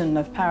a vision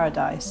of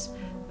paradise,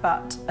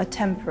 but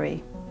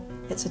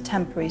it's a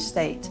temporary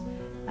state.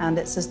 And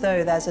it's as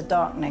though there's a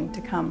darkening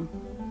to come.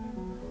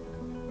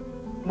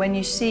 When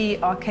you see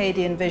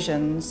Arcadian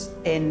visions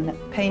in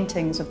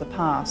paintings of the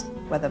past,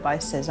 whether by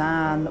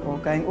Cézanne or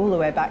going all the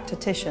way back to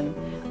Titian,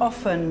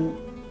 often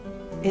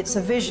it's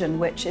a vision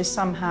which is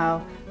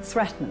somehow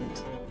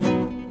threatened.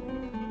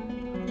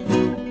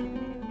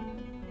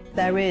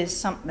 There is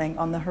something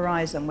on the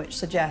horizon which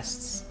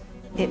suggests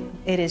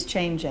it is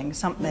changing,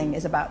 something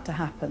is about to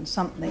happen,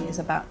 something is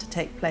about to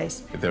take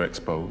place. They're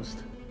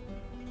exposed.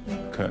 The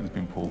curtain's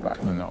been pulled back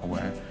and they're not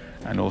aware.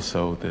 And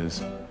also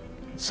there's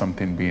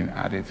something being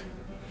added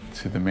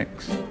to the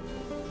mix.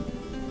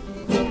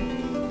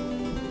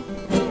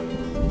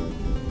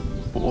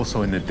 But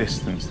also in the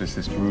distance, there's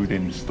this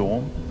brooding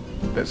storm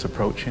that's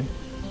approaching.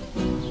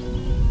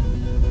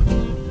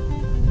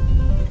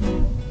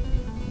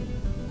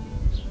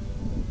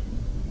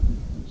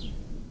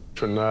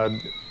 Trinidad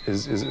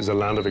is a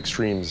land of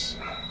extremes.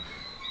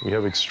 We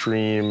have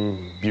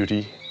extreme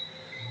beauty,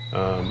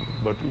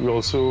 but we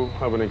also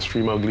have an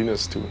extreme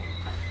ugliness too.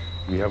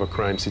 We have a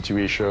crime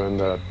situation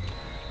that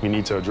we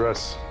need to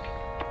address.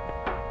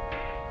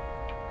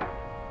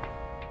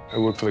 I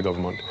work for the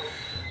government,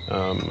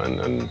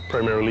 and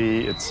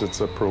primarily it's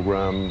a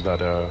program that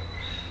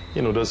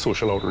does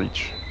social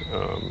outreach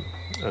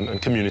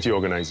and community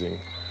organizing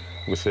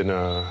within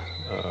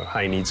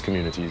high needs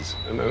communities,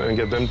 and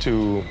get them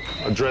to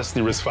address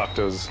the risk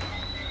factors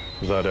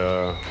that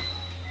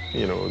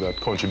that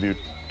contribute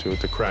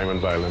to crime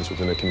and violence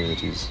within the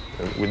communities,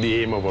 and with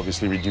the aim of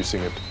obviously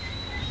reducing it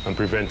and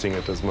preventing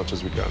it as much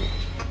as we can.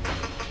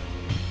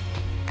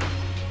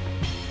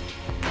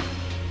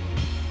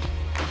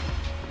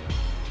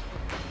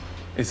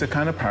 It's a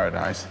kind of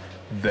paradise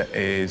that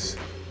is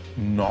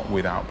not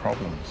without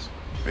problems.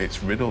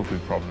 It's riddled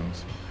with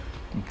problems.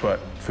 But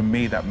for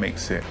me, that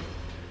makes it,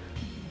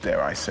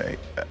 dare I say,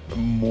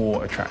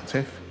 more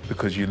attractive,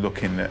 because you're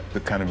looking at the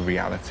kind of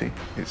reality.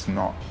 It's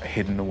not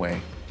hidden away,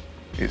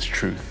 it's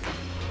truth.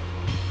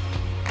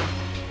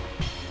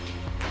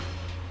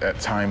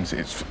 At times,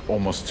 it's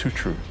almost too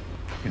true,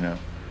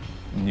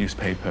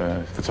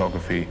 Newspaper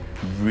photography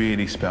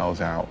really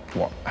spells out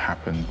what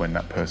happened when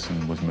that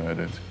person was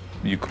murdered,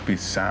 You could be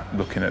sat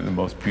looking at the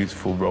most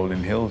beautiful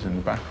rolling hills in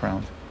the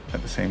background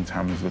at the same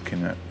time as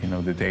looking at, you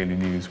know, the daily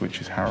news, which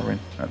is harrowing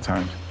at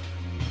times.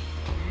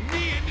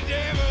 Me and the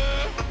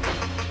devil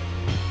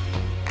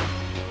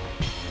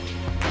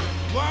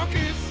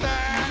walking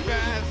side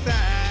by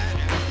side.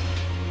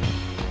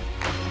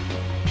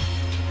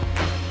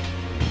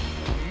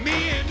 Me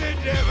and the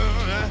devil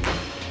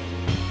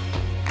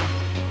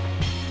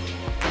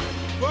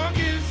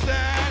walking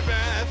side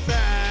by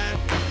side.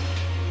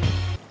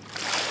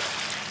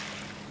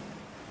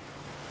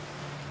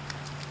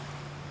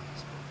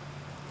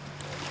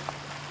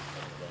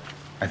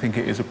 I think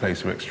it is a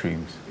place of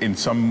extremes. In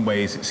some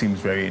ways, it seems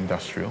very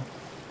industrial.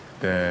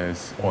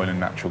 There's oil and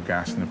natural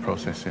gas in the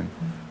processing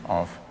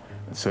of,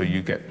 so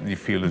you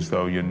feel as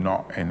though you're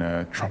not in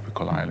a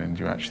tropical island,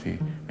 you're actually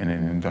in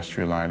an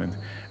industrial island.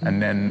 And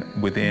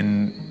then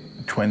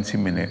within 20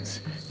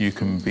 minutes, you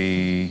can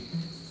be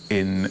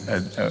in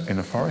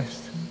a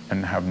forest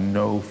and have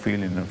no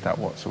feeling of that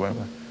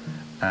whatsoever.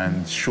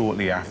 And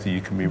shortly after,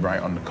 you can be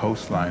right on the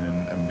coastline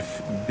and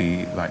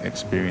be like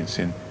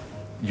experiencing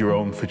your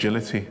own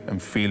fragility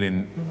and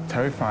feeling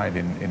terrified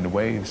in the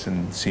waves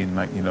and seeing,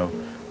 like, you know,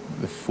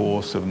 the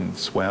force of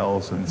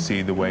swells and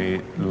see the way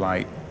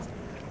light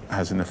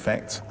has an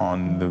effect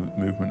on the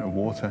movement of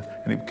water.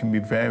 And it can be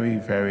very,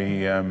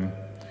 very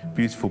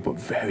beautiful, but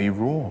very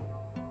raw.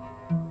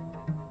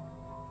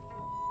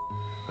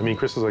 I mean,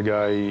 Chris is a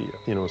guy,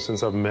 you know,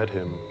 since I've met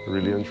him,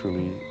 really and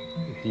truly,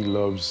 he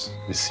loves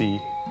the sea,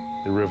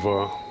 the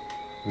river,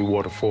 the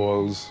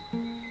waterfalls,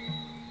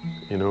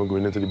 you know,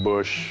 going into the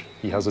bush.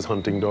 He has his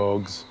hunting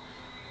dogs.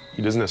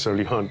 He doesn't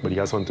necessarily hunt, but he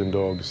has hunting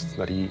dogs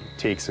that he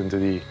takes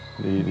into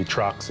the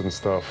tracks and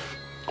stuff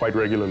quite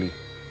regularly,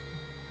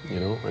 you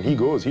know. And he'll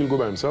go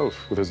by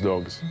himself with his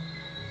dogs,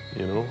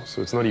 you know.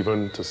 So it's not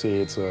even to say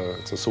it's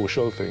a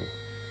social thing.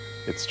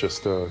 It's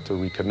just to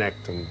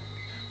reconnect and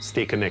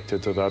stay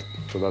connected to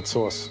that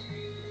source.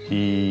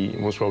 He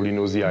most probably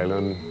knows the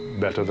island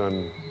better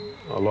than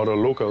a lot of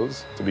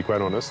locals, to be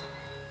quite honest.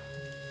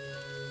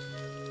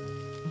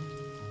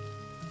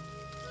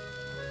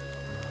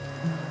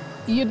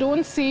 You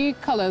don't see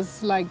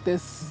colors like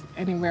this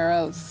anywhere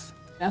else.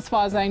 As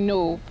far as I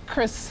know,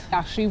 Chris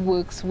actually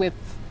works with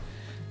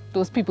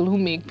those people who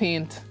make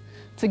paint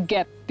to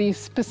get the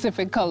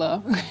specific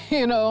color,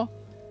 you know?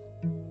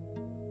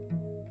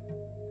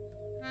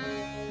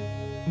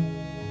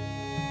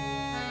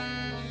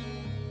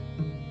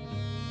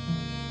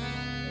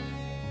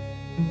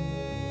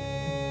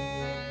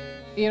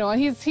 You know,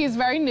 he's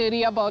very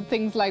nerdy about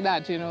things like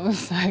that, you know?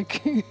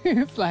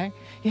 It's like,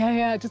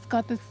 yeah, I just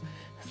got this.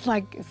 It's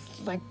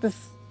like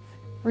this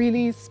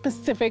really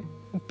specific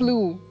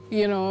blue,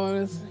 you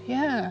know.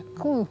 Yeah,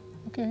 cool,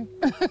 okay.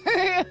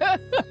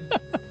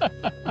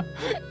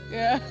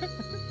 Yeah.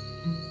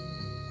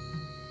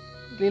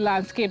 The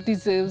landscape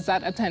deserves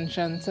that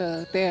attention.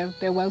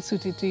 They're well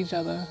suited to each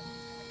other.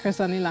 Chris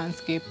and the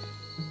landscape.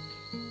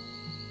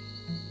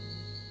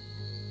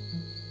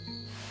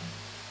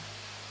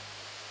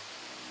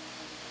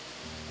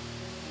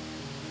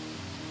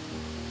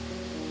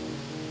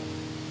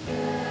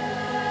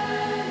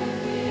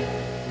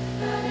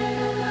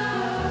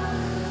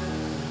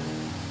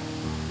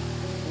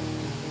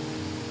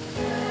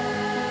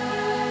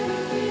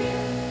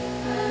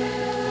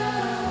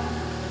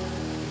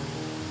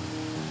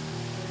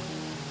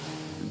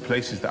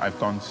 Places that I've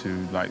gone to,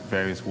 like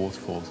various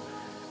waterfalls,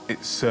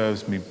 it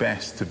serves me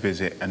best to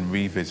visit and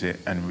revisit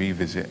and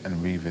revisit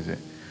and revisit.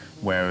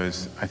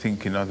 Whereas I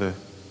think in other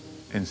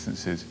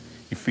instances,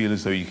 you feel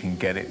as though you can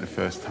get it the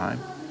first time.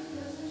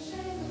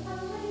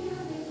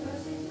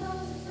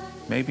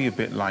 Maybe a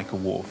bit like a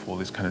waterfall,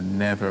 this kind of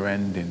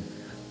never-ending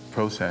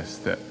process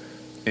that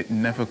it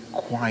never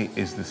quite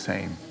is the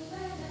same.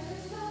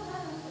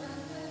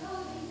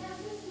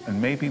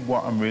 And maybe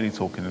what I'm really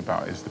talking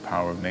about is the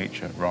power of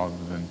nature rather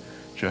than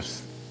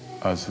just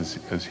us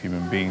as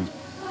human beings.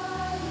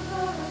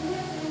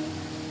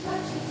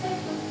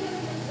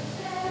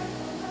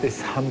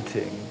 This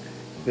hunting,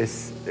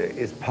 this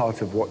is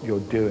part of what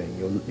you're doing.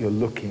 You're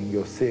looking,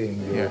 you're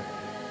seeing,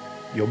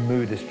 your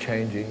mood is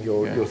changing,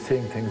 you're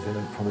seeing things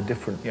from a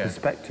different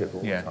perspective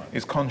all the time.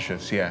 It's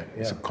conscious,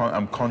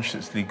 I'm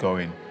consciously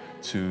going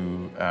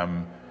to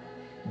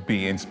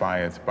be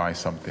inspired by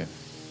something.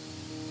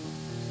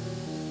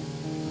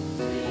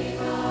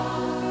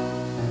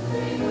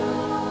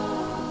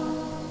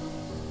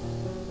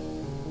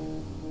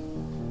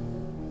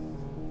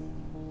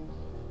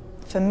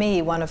 For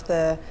me, one of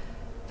the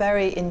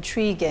very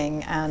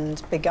intriguing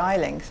and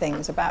beguiling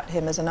things about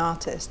him as an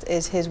artist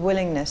is his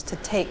willingness to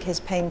take his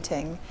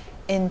painting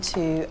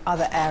into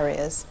other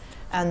areas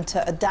and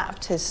to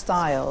adapt his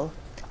style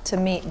to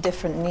meet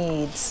different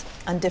needs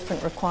and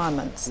different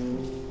requirements.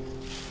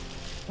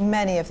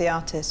 Many of the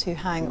artists who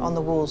hang on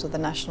the walls of the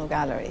National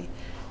Gallery,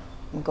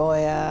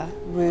 Goya,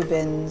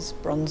 Rubens,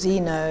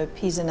 Bronzino,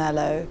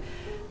 Pisanello,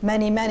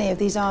 many of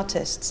these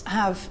artists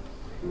have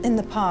in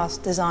the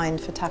past designed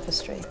for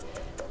tapestry.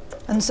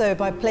 And so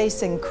by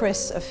placing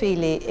Chris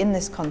Ofili in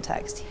this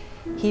context,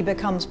 he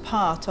becomes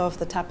part of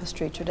the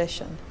tapestry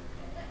tradition.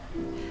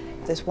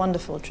 this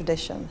wonderful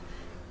tradition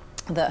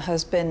that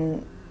has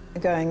been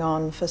going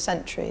on for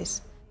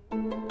centuries.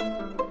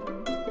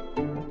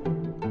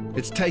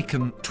 It's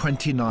taken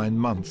 29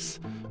 months,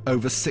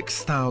 over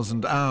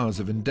 6,000 hours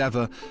of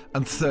endeavour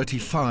and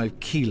 35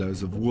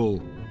 kilos of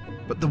wool.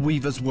 But the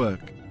weaver's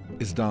work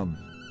is done.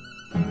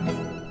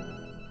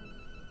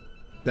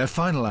 Their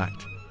final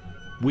act,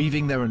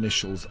 weaving their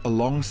initials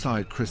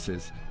alongside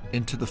Chris's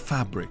into the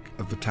fabric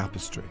of the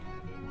tapestry.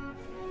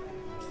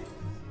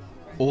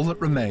 All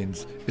that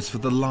remains is for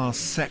the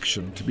last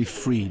section to be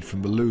freed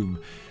from the loom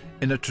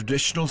in a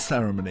traditional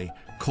ceremony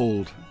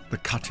called the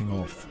cutting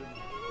off.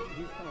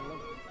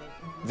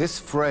 This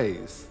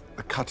phrase,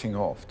 the cutting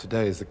off,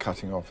 today is the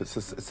cutting off, it's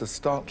a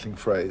startling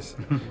phrase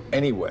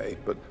anyway,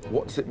 but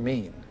what does it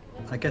mean?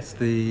 I guess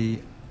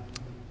the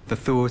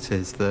thought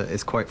is that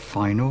it's quite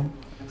final,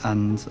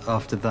 and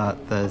after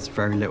that there's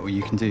very little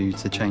you can do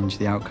to change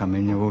the outcome.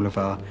 You know, all of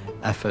our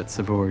efforts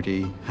have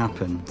already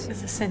happened.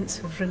 There's a sense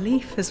of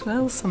relief as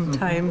well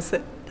sometimes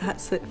that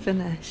that's it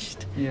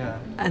finished. Yeah.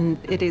 And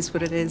it is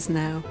what it is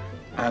now.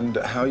 And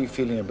how are you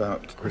feeling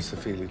about Chris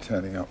Ofili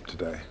turning up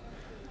today?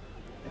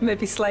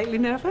 Maybe slightly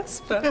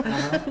nervous, but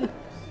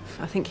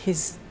I think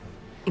his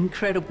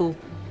incredible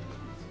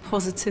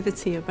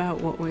positivity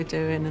about what we're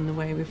doing and the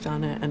way we've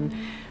done it, and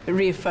it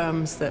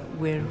reaffirms that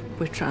we're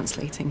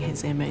translating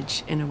his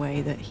image in a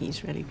way that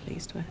he's really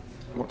pleased with.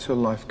 What's your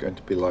life going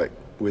to be like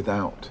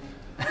without?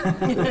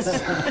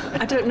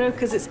 I don't know,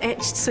 because it's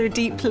etched so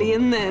deeply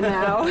in there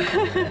now.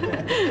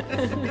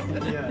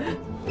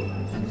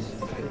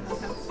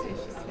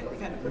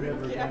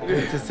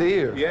 Good to see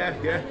you. Yeah.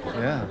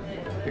 Yeah.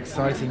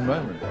 Exciting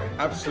moment.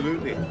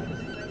 Absolutely.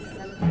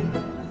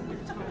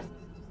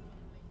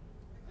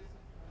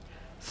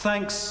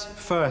 Thanks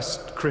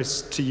first,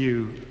 Chris, to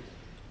you.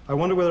 I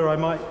wonder whether I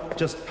might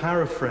just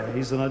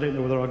paraphrase, and I don't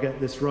know whether I'll get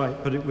this right,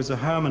 but it was a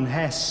Hermann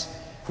Hesse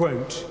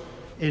quote,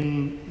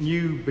 "In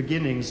new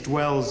beginnings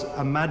dwells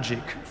a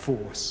magic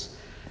force."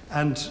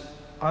 And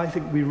I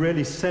think we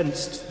really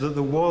sensed that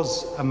there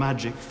was a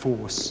magic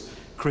force,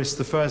 Chris,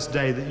 the first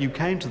day that you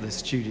came to the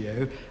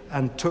studio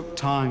and took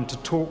time to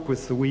talk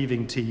with the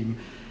weaving team,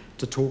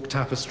 to talk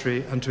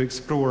tapestry and to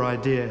explore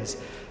ideas.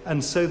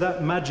 And so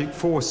that magic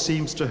force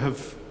seems to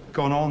have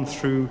gone on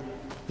through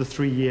the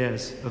 3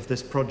 years of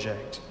this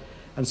project.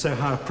 And so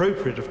how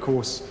appropriate, of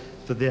course,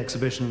 that the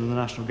exhibition in the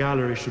National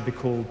Gallery should be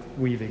called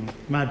Weaving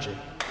Magic.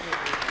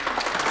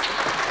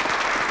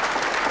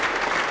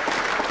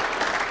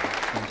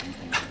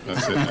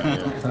 That's it now,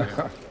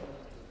 yeah.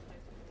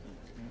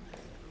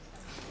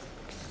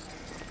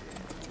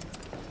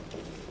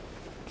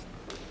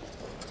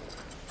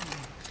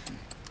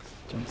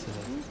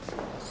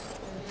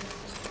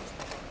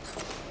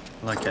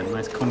 I like it,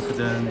 nice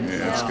confidence.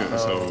 Yeah, let's get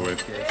this over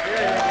with.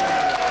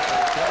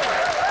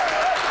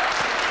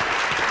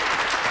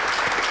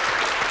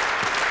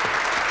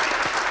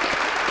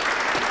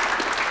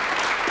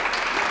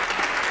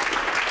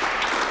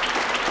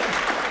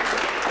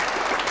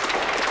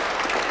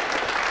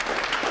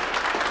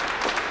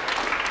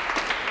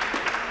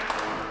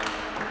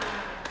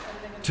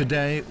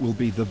 Today will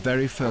be the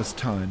very first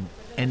time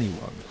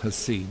anyone has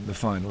seen the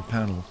final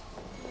panel.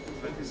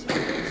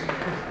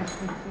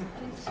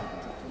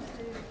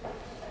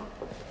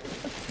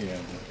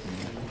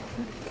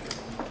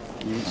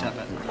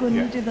 Go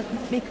and do the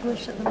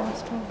make-a-wish at the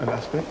last one. The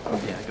last bit?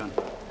 Yeah, go on.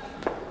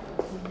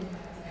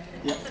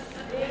 Yeah.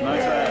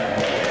 Nice.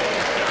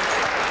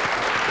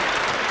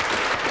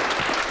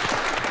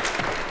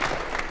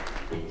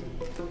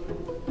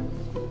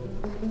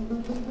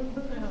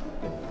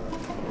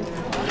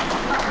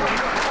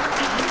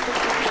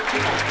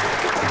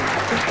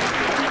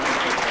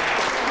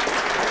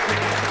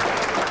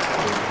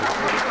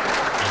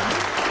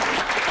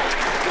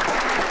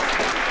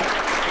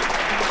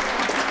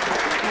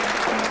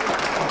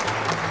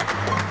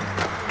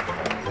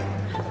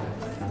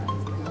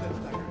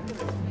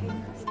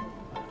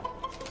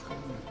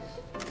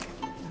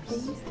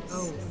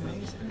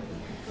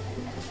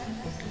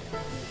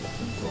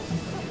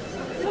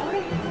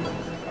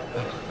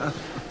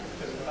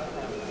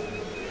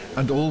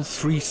 And all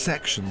 3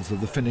 sections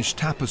of the finished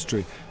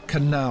tapestry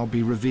can now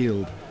be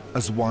revealed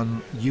as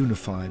one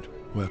unified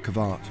work of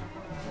art.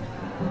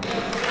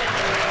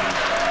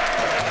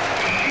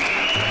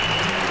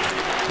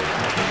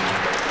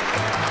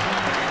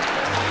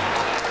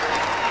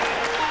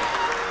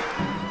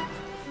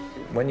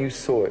 When you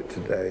saw it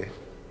today,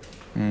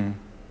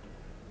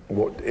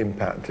 what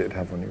impact did it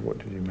have on you? What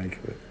did you make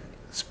of it?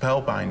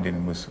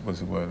 Spellbinding was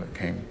the word that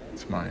came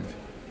to mind.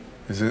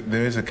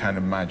 There is a kind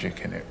of magic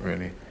in it,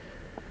 really.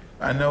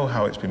 I know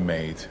how it's been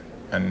made,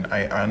 and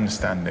I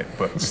understand it,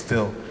 but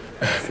still,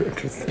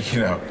 you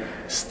know,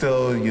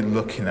 still you're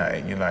looking at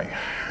it, you're like,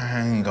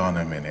 hang on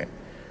a minute.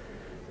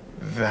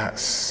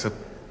 That's a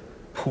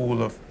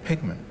pool of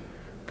pigment,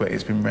 but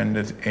it's been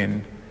rendered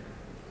in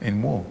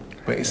wool.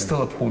 But it's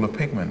still a pool of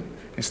pigment.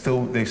 They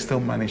still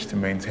managed to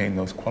maintain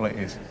those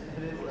qualities.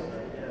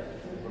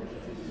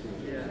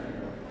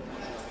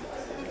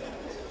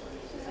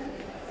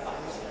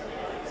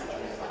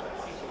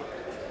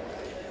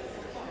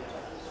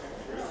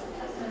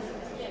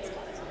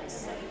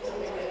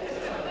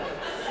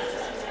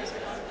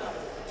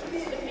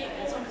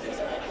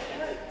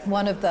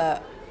 One of the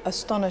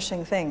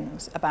astonishing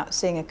things about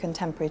seeing a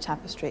contemporary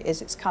tapestry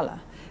is its colour,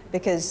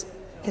 because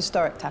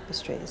historic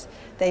tapestries,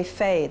 they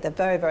fade, they're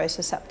very, very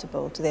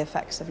susceptible to the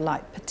effects of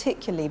light,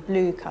 particularly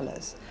blue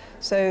colours.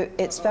 So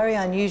it's very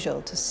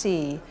unusual to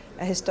see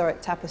a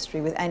historic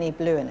tapestry with any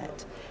blue in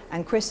it.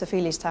 And Chris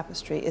Ofili's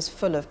tapestry is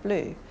full of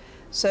blue.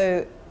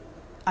 So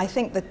I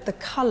think that the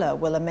colour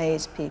will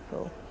amaze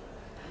people,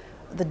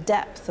 the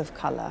depth of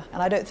colour.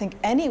 And I don't think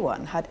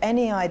anyone had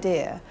any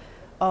idea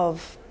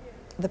of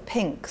the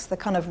pinks, the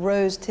kind of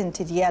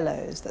rose-tinted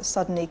yellows that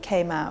suddenly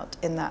came out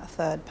in that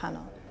third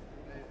panel.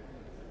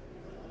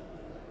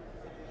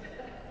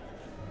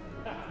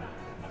 I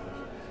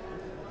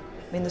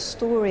mean, the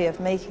story of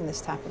making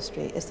this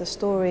tapestry is the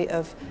story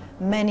of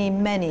many,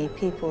 many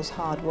people's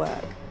hard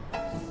work.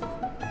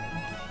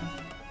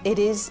 It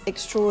is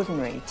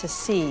extraordinary to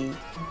see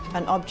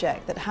an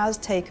object that has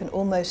taken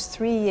almost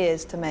 3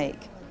 years to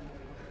make,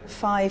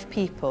 5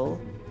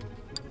 people,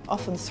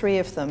 often 3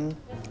 of them,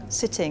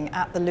 sitting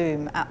at the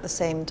loom at the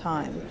same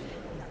time.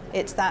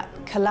 It's that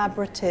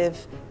collaborative,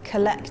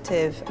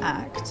 collective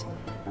act,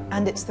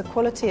 and it's the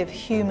quality of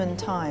human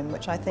time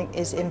which I think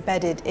is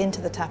embedded into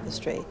the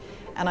tapestry,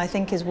 and I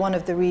think is one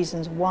of the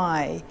reasons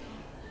why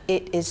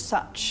it is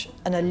such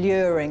an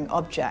alluring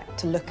object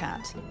to look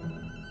at.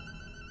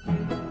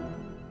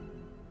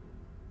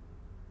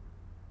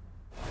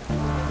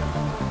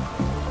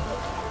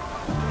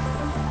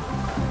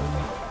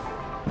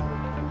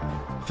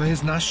 For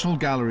his National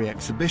Gallery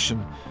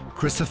exhibition,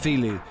 Chris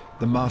Ofili,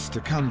 the master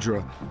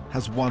conjurer,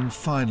 has one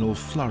final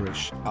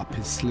flourish up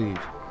his sleeve.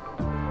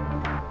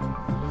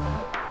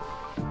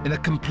 In a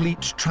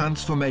complete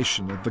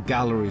transformation of the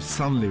gallery's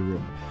Sunley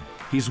Room,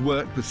 he's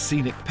worked with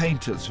scenic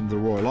painters from the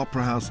Royal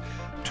Opera House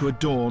to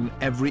adorn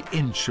every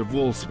inch of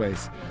wall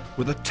space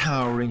with a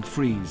towering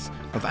frieze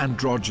of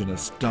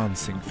androgynous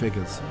dancing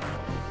figures.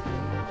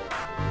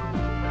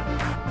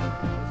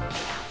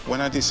 When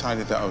I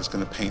decided that I was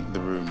going to paint the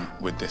room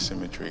with this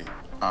imagery,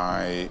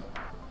 I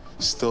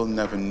still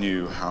never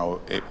knew how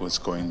it was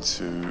going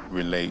to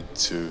relate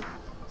to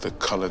the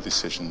colour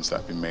decisions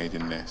that we made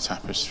in the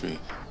tapestry.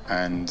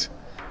 And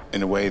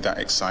in a way that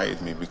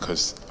excited me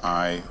because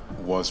I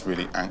was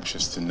really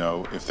anxious to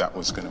know if that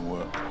was going to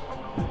work.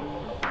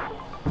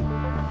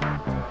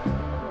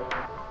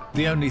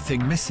 The only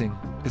thing missing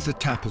is the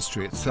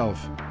tapestry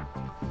itself.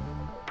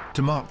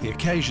 To mark the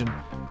occasion,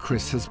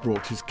 Chris has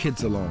brought his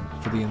kids along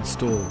for the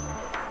install.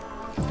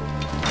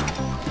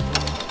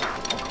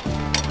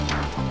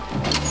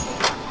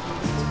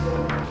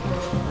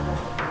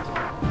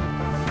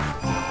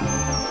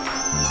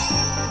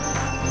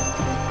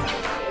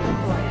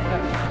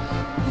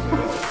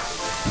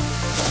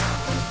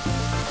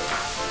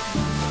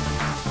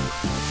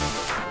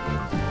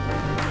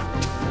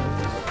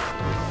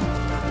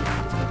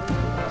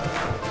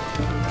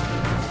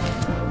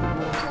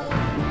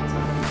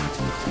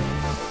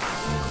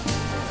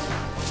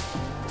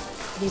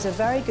 He's a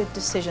very good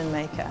decision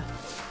maker.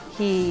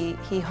 He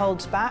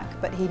holds back,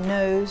 but he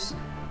knows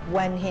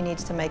when he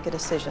needs to make a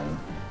decision,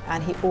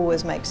 and he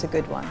always makes a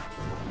good one.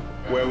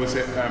 Where was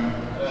it?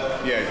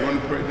 Yeah, do you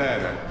want to put it there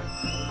then?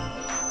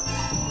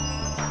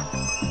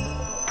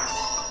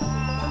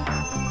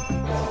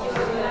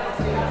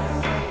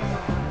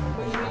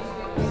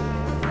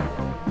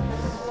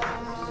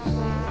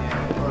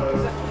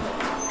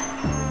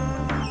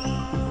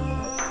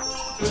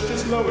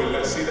 Just lower it,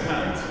 let's see the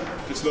hand.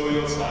 Just lower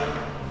your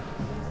side.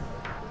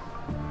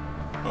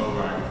 All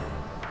right.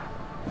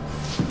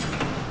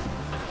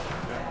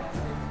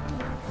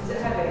 Is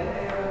it heavy?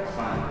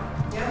 Fine.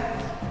 Yeah?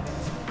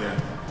 Yeah.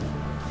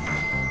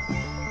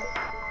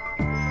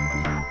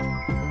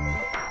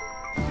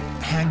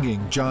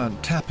 Hanging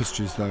giant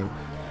tapestries, though,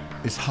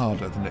 is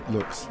harder than it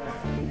looks.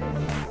 Yeah,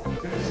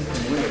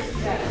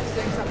 it's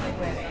doing something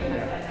weird.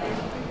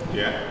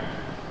 Yeah.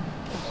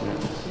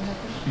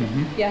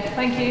 Yeah,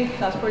 thank you.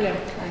 That's brilliant.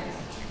 Thanks.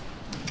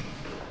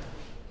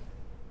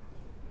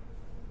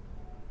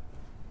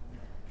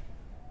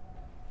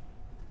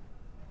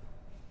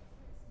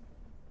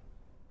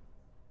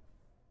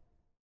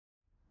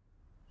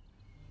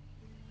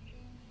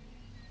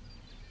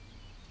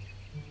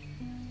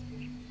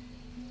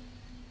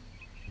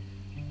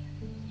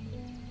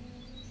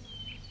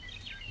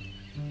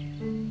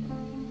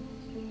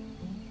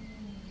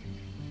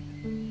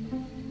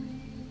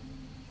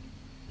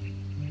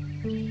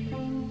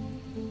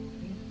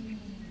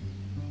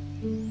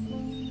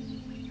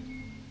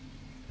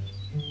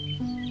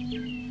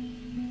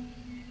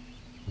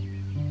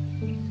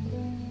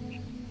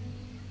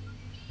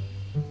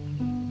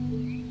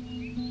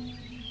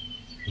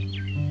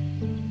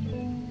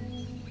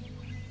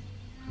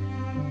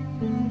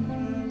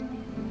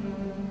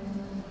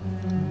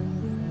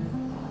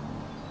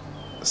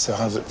 So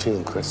how's it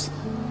feel, Chris?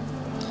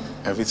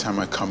 Every time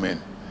I come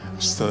in, I'm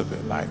still a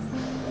bit like,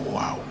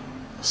 wow,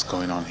 what's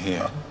going on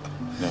here?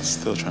 You know,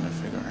 still trying to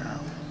figure it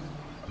out.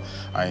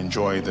 I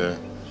enjoy the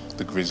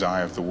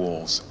grisaille of the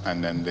walls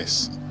and then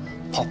this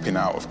popping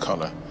out of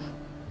colour.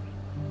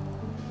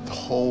 The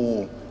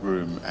whole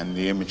room and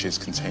the images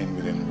contained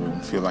within the room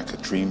feel like a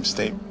dream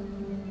state.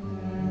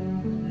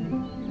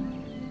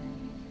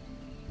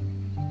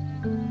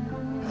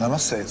 I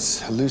must say,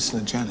 it's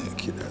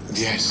hallucinogenic, you know.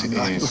 Yes, it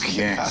is.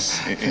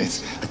 Yes, it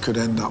is. It could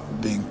end up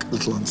being a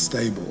little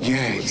unstable.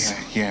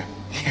 Yeah.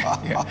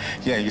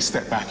 Yeah, you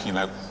step back and you're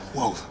like,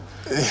 whoa,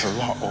 there's a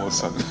lot all of a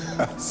sudden.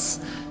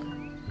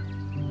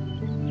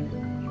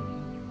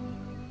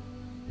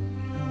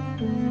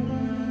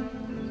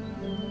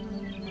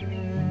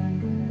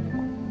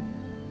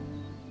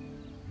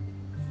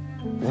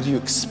 What are you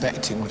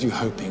expecting, what are you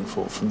hoping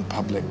for from the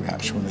public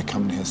reaction when they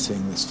come here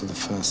seeing this for the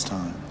first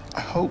time?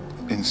 I hope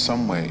in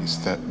some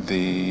ways that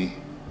the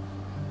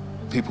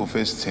people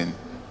visiting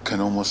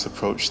can almost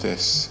approach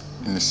this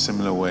in a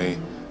similar way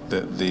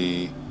that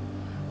the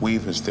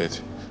weavers did,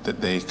 that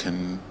they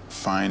can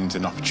find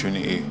an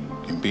opportunity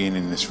in being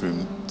in this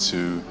room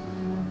to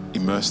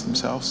immerse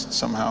themselves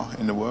somehow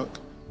in the work.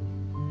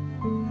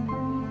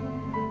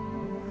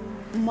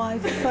 My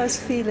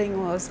first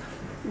feeling was,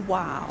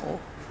 wow.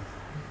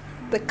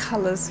 The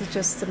colours are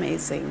just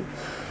amazing.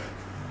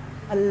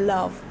 I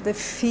love the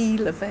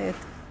feel of it.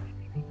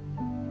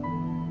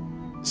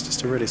 It's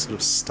just a really sort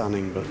of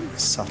stunning but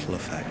subtle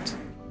effect.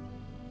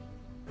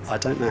 I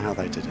don't know how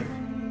they did it.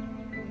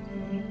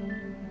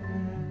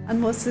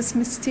 And what's this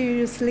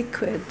mysterious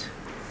liquid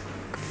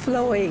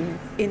flowing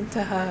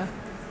into her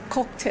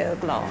cocktail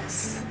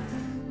glass?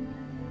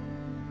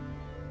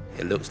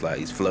 It looks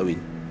like it's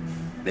flowing.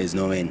 There's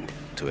no end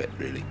to it,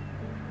 really.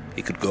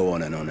 It could go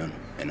on and on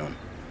and on.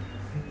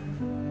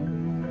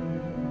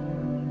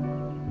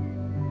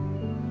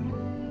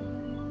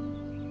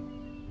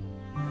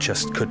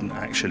 Just couldn't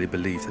actually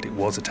believe that it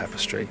was a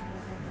tapestry.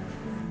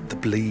 The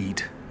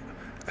bleed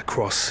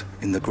across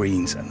in the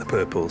greens and the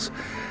purples,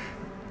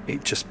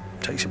 it just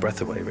takes your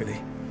breath away,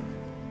 really.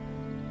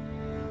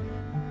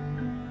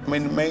 I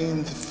mean, the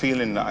main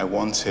feeling that I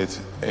wanted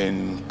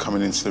in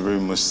coming into the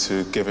room was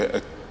to give it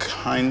a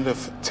kind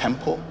of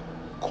temple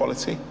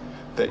quality,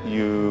 that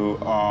you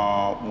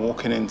are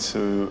walking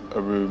into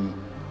a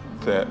room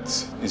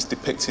that is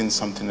depicting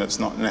something that's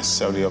not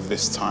necessarily of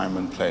this time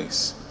and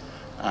place,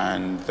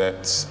 and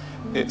that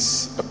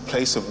it's a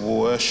place of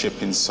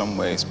worship in some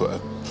ways, but a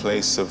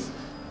place of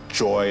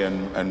joy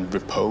and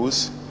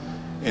repose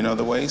in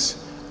other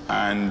ways.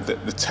 And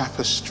that the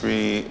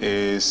tapestry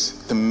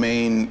is the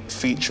main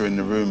feature in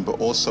the room, but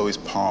also is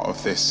part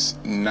of this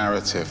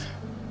narrative.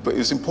 But it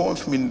was important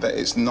for me that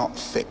it's not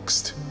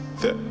fixed,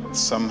 that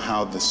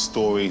somehow the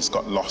stories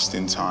got lost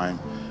in time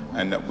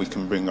and that we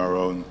can bring our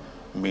own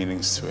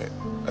meanings to it.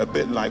 A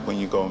bit like when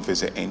you go and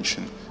visit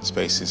ancient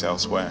spaces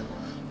elsewhere,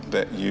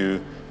 that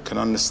you can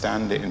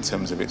understand it in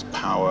terms of its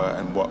power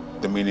and what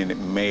the meaning it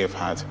may have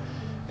had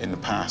in the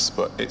past,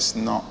 but it's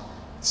not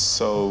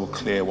so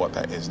clear what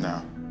that is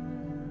now.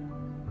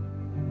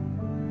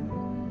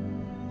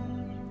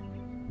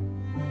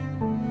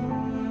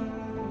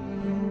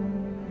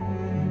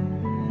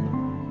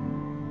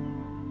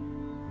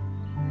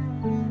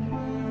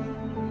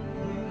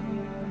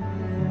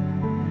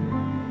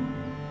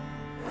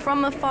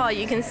 From afar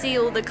you can see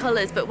all the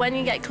colours, but when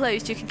you get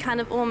close you can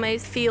kind of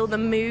almost feel the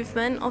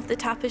movement of the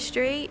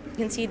tapestry. You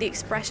can see the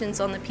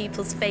expressions on the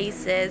people's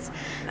faces,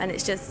 and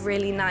it's just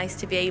really nice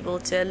to be able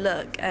to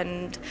look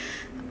and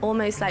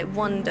almost like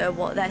wonder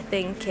what they're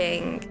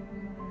thinking.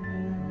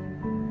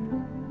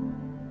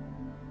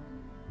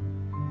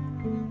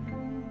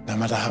 No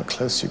matter how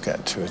close you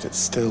get to it, it's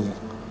still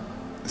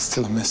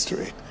a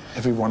mystery.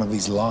 Every one of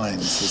these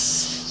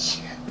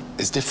lines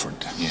is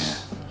different. Yeah,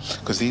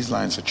 because these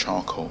lines are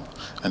charcoal,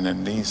 and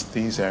then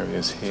these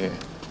areas here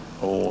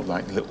are all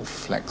like little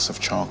flecks of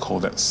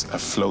charcoal that's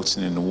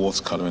floating in the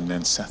watercolour and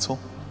then settle.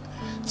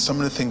 Some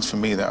of the things for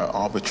me that are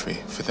arbitrary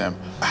for them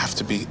have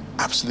to be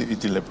absolutely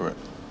deliberate.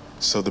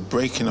 So the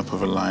breaking up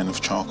of a line of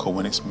charcoal,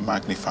 when it's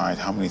magnified,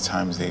 how many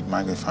times they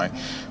magnify,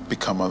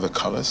 become other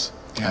colours.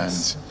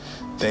 Yes.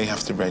 And they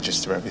have to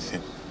register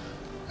everything.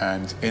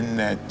 And in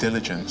their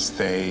diligence,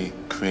 they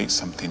create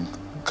something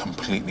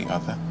completely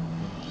other.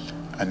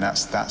 And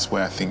that's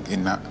where I think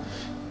in that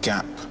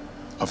gap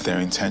of their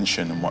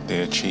intention and what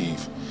they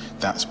achieve,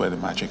 that's where the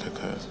magic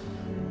occurs.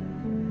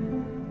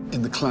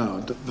 In the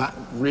cloud, that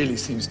really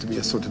seems to be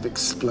a sort of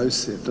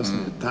explosive,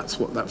 doesn't it? That's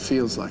what that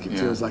feels like. It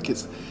feels like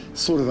it's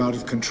sort of out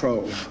of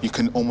control. You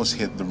can almost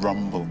hear the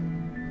rumble.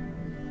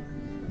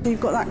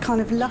 You've got that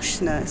kind of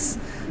lushness,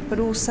 but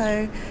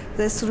also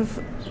there's sort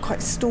of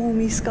quite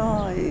stormy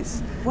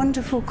skies.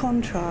 Wonderful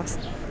contrast,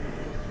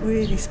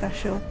 really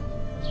special.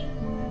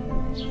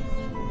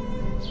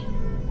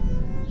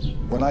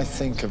 When I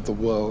think of the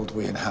world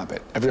we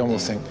inhabit, everyone will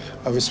think,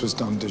 oh, this was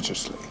done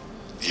digitally.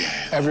 Yeah.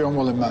 Everyone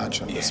will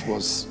imagine this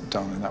was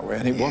done in that way,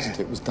 and it wasn't.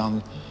 It was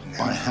done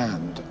by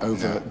hand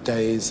over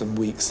days and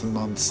weeks and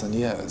months and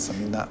years. I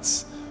mean,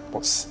 that's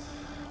what's,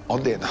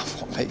 oddly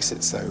enough, what makes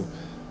it so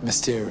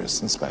mysterious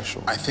and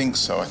special. I think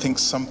so. I think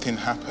something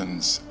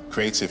happens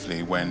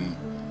creatively when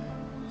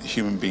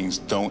human beings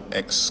don't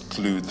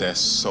exclude their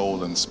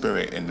soul and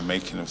spirit in the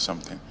making of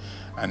something.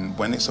 And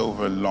when it's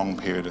over a long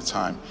period of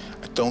time,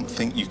 I don't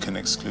think you can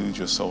exclude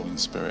your soul and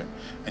spirit.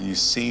 And you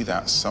see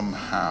that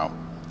somehow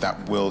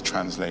that will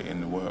translate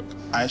in the work.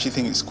 I actually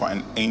think it's quite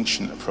an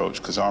ancient approach,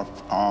 because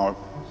our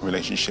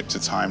relationship to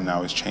time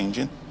now is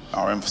changing.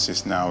 Our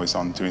emphasis now is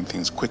on doing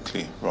things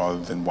quickly rather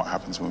than what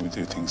happens when we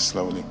do things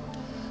slowly.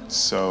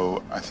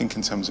 So I think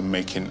in terms of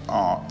making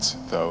art,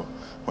 though,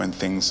 when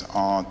things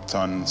are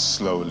done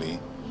slowly,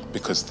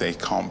 because they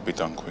can't be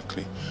done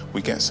quickly,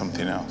 we get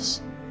something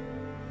else.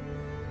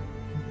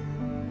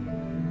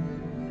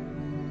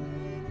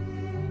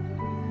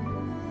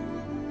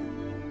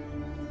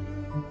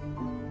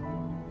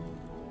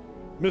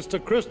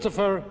 Mr.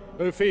 Christopher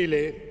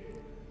Ofili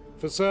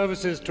for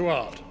services to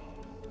art.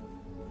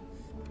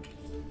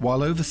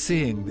 While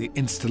overseeing the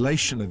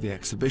installation of the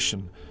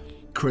exhibition,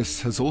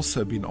 Chris has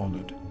also been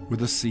honoured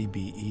with a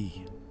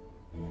CBE.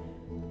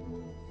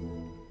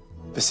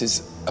 This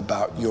is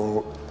about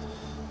your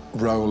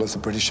role as a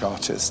British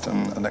artist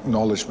and an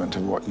acknowledgement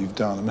of what you've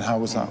done. I mean, how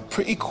was that?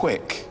 Pretty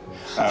quick,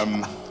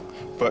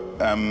 but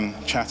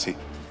chatty.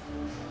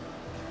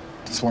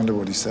 Just wonder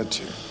what he said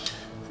to you.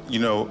 You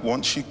know,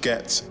 once you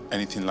get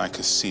anything like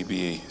a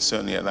CBE,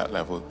 certainly at that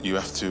level, you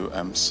have to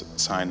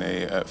sign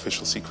a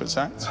Official Secrets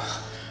Act.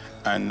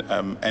 And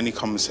any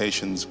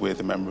conversations with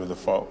a member of the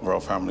royal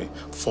family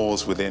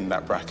falls within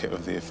that bracket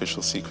of the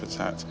Official Secrets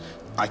Act.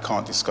 I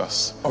can't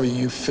discuss. Oh,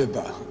 you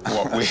fibber.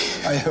 What we,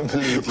 I don't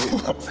believe you.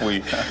 What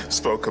we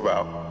spoke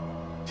about.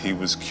 He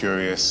was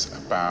curious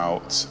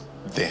about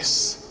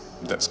this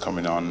that's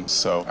coming on,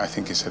 so I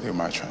think he said he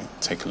might try and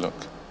take a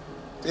look.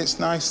 It's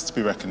nice to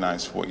be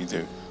recognised for what you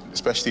do,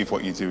 especially if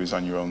what you do is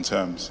on your own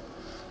terms.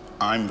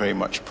 I'm very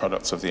much a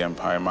product of the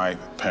empire. My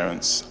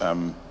parents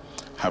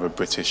have a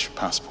British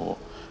passport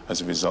as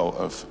a result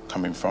of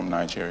coming from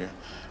Nigeria.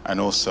 And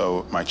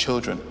also my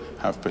children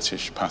have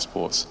British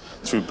passports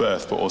through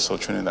birth, but also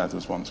Trinidad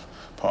was once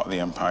part of the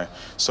empire.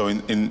 So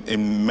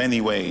in many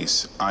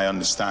ways, I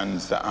understand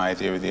the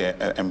idea of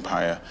the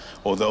empire.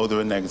 Although there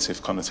are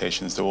negative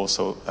connotations, there are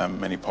also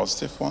many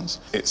positive ones.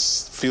 It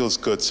feels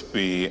good to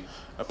be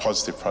a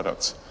positive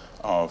product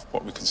of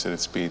what we consider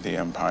to be the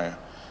empire.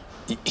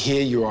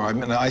 Here you are. I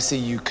mean, I see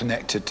you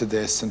connected to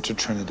this and to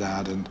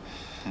Trinidad and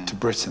to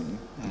Britain,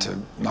 and to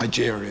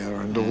Nigeria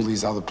and all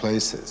these other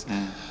places.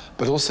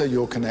 But also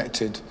you're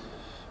connected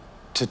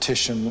to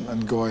Titian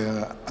and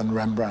Goya and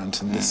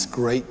Rembrandt and this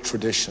great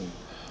tradition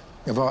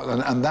of art,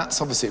 and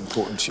that's obviously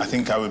important to you. I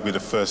think I would be the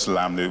first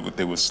lamb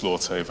they would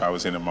slaughter if I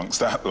was in amongst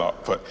that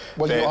lot. But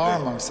well, you are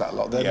amongst that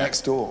lot. They're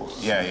next door.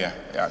 Yeah,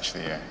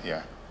 actually,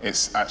 yeah.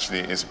 It's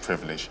a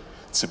privilege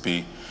to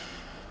be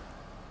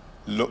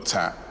looked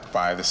at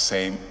by the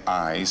same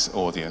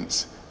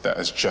audience that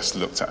has just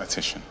looked at a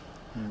Titian.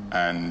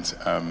 And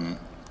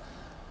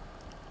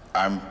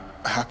I'm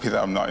happy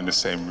that I'm not in the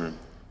same room.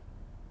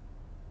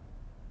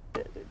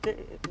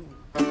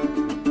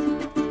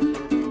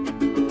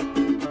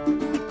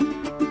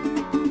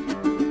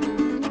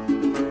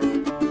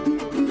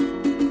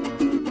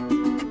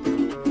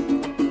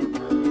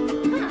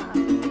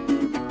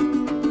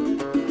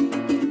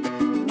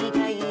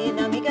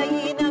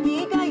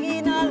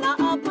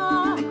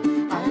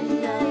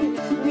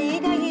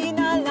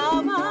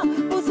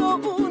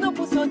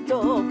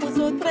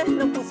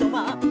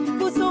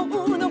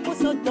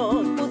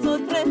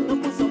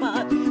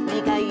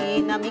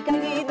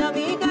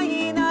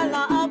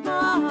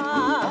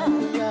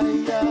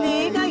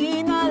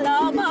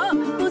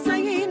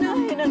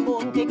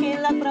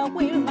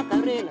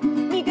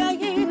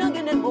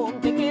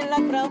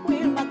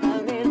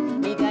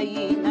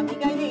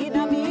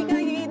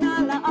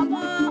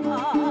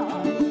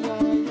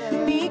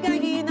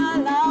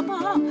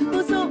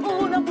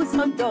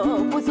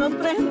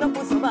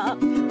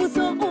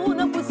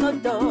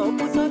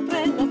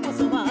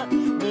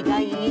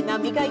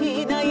 Mi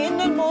gallina y en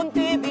el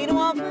monte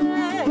vino a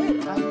ver,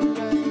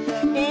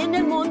 en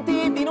el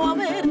monte vino a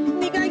ver,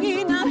 mi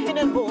gallina en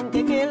el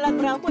monte que la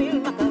trajo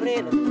el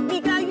macarrero.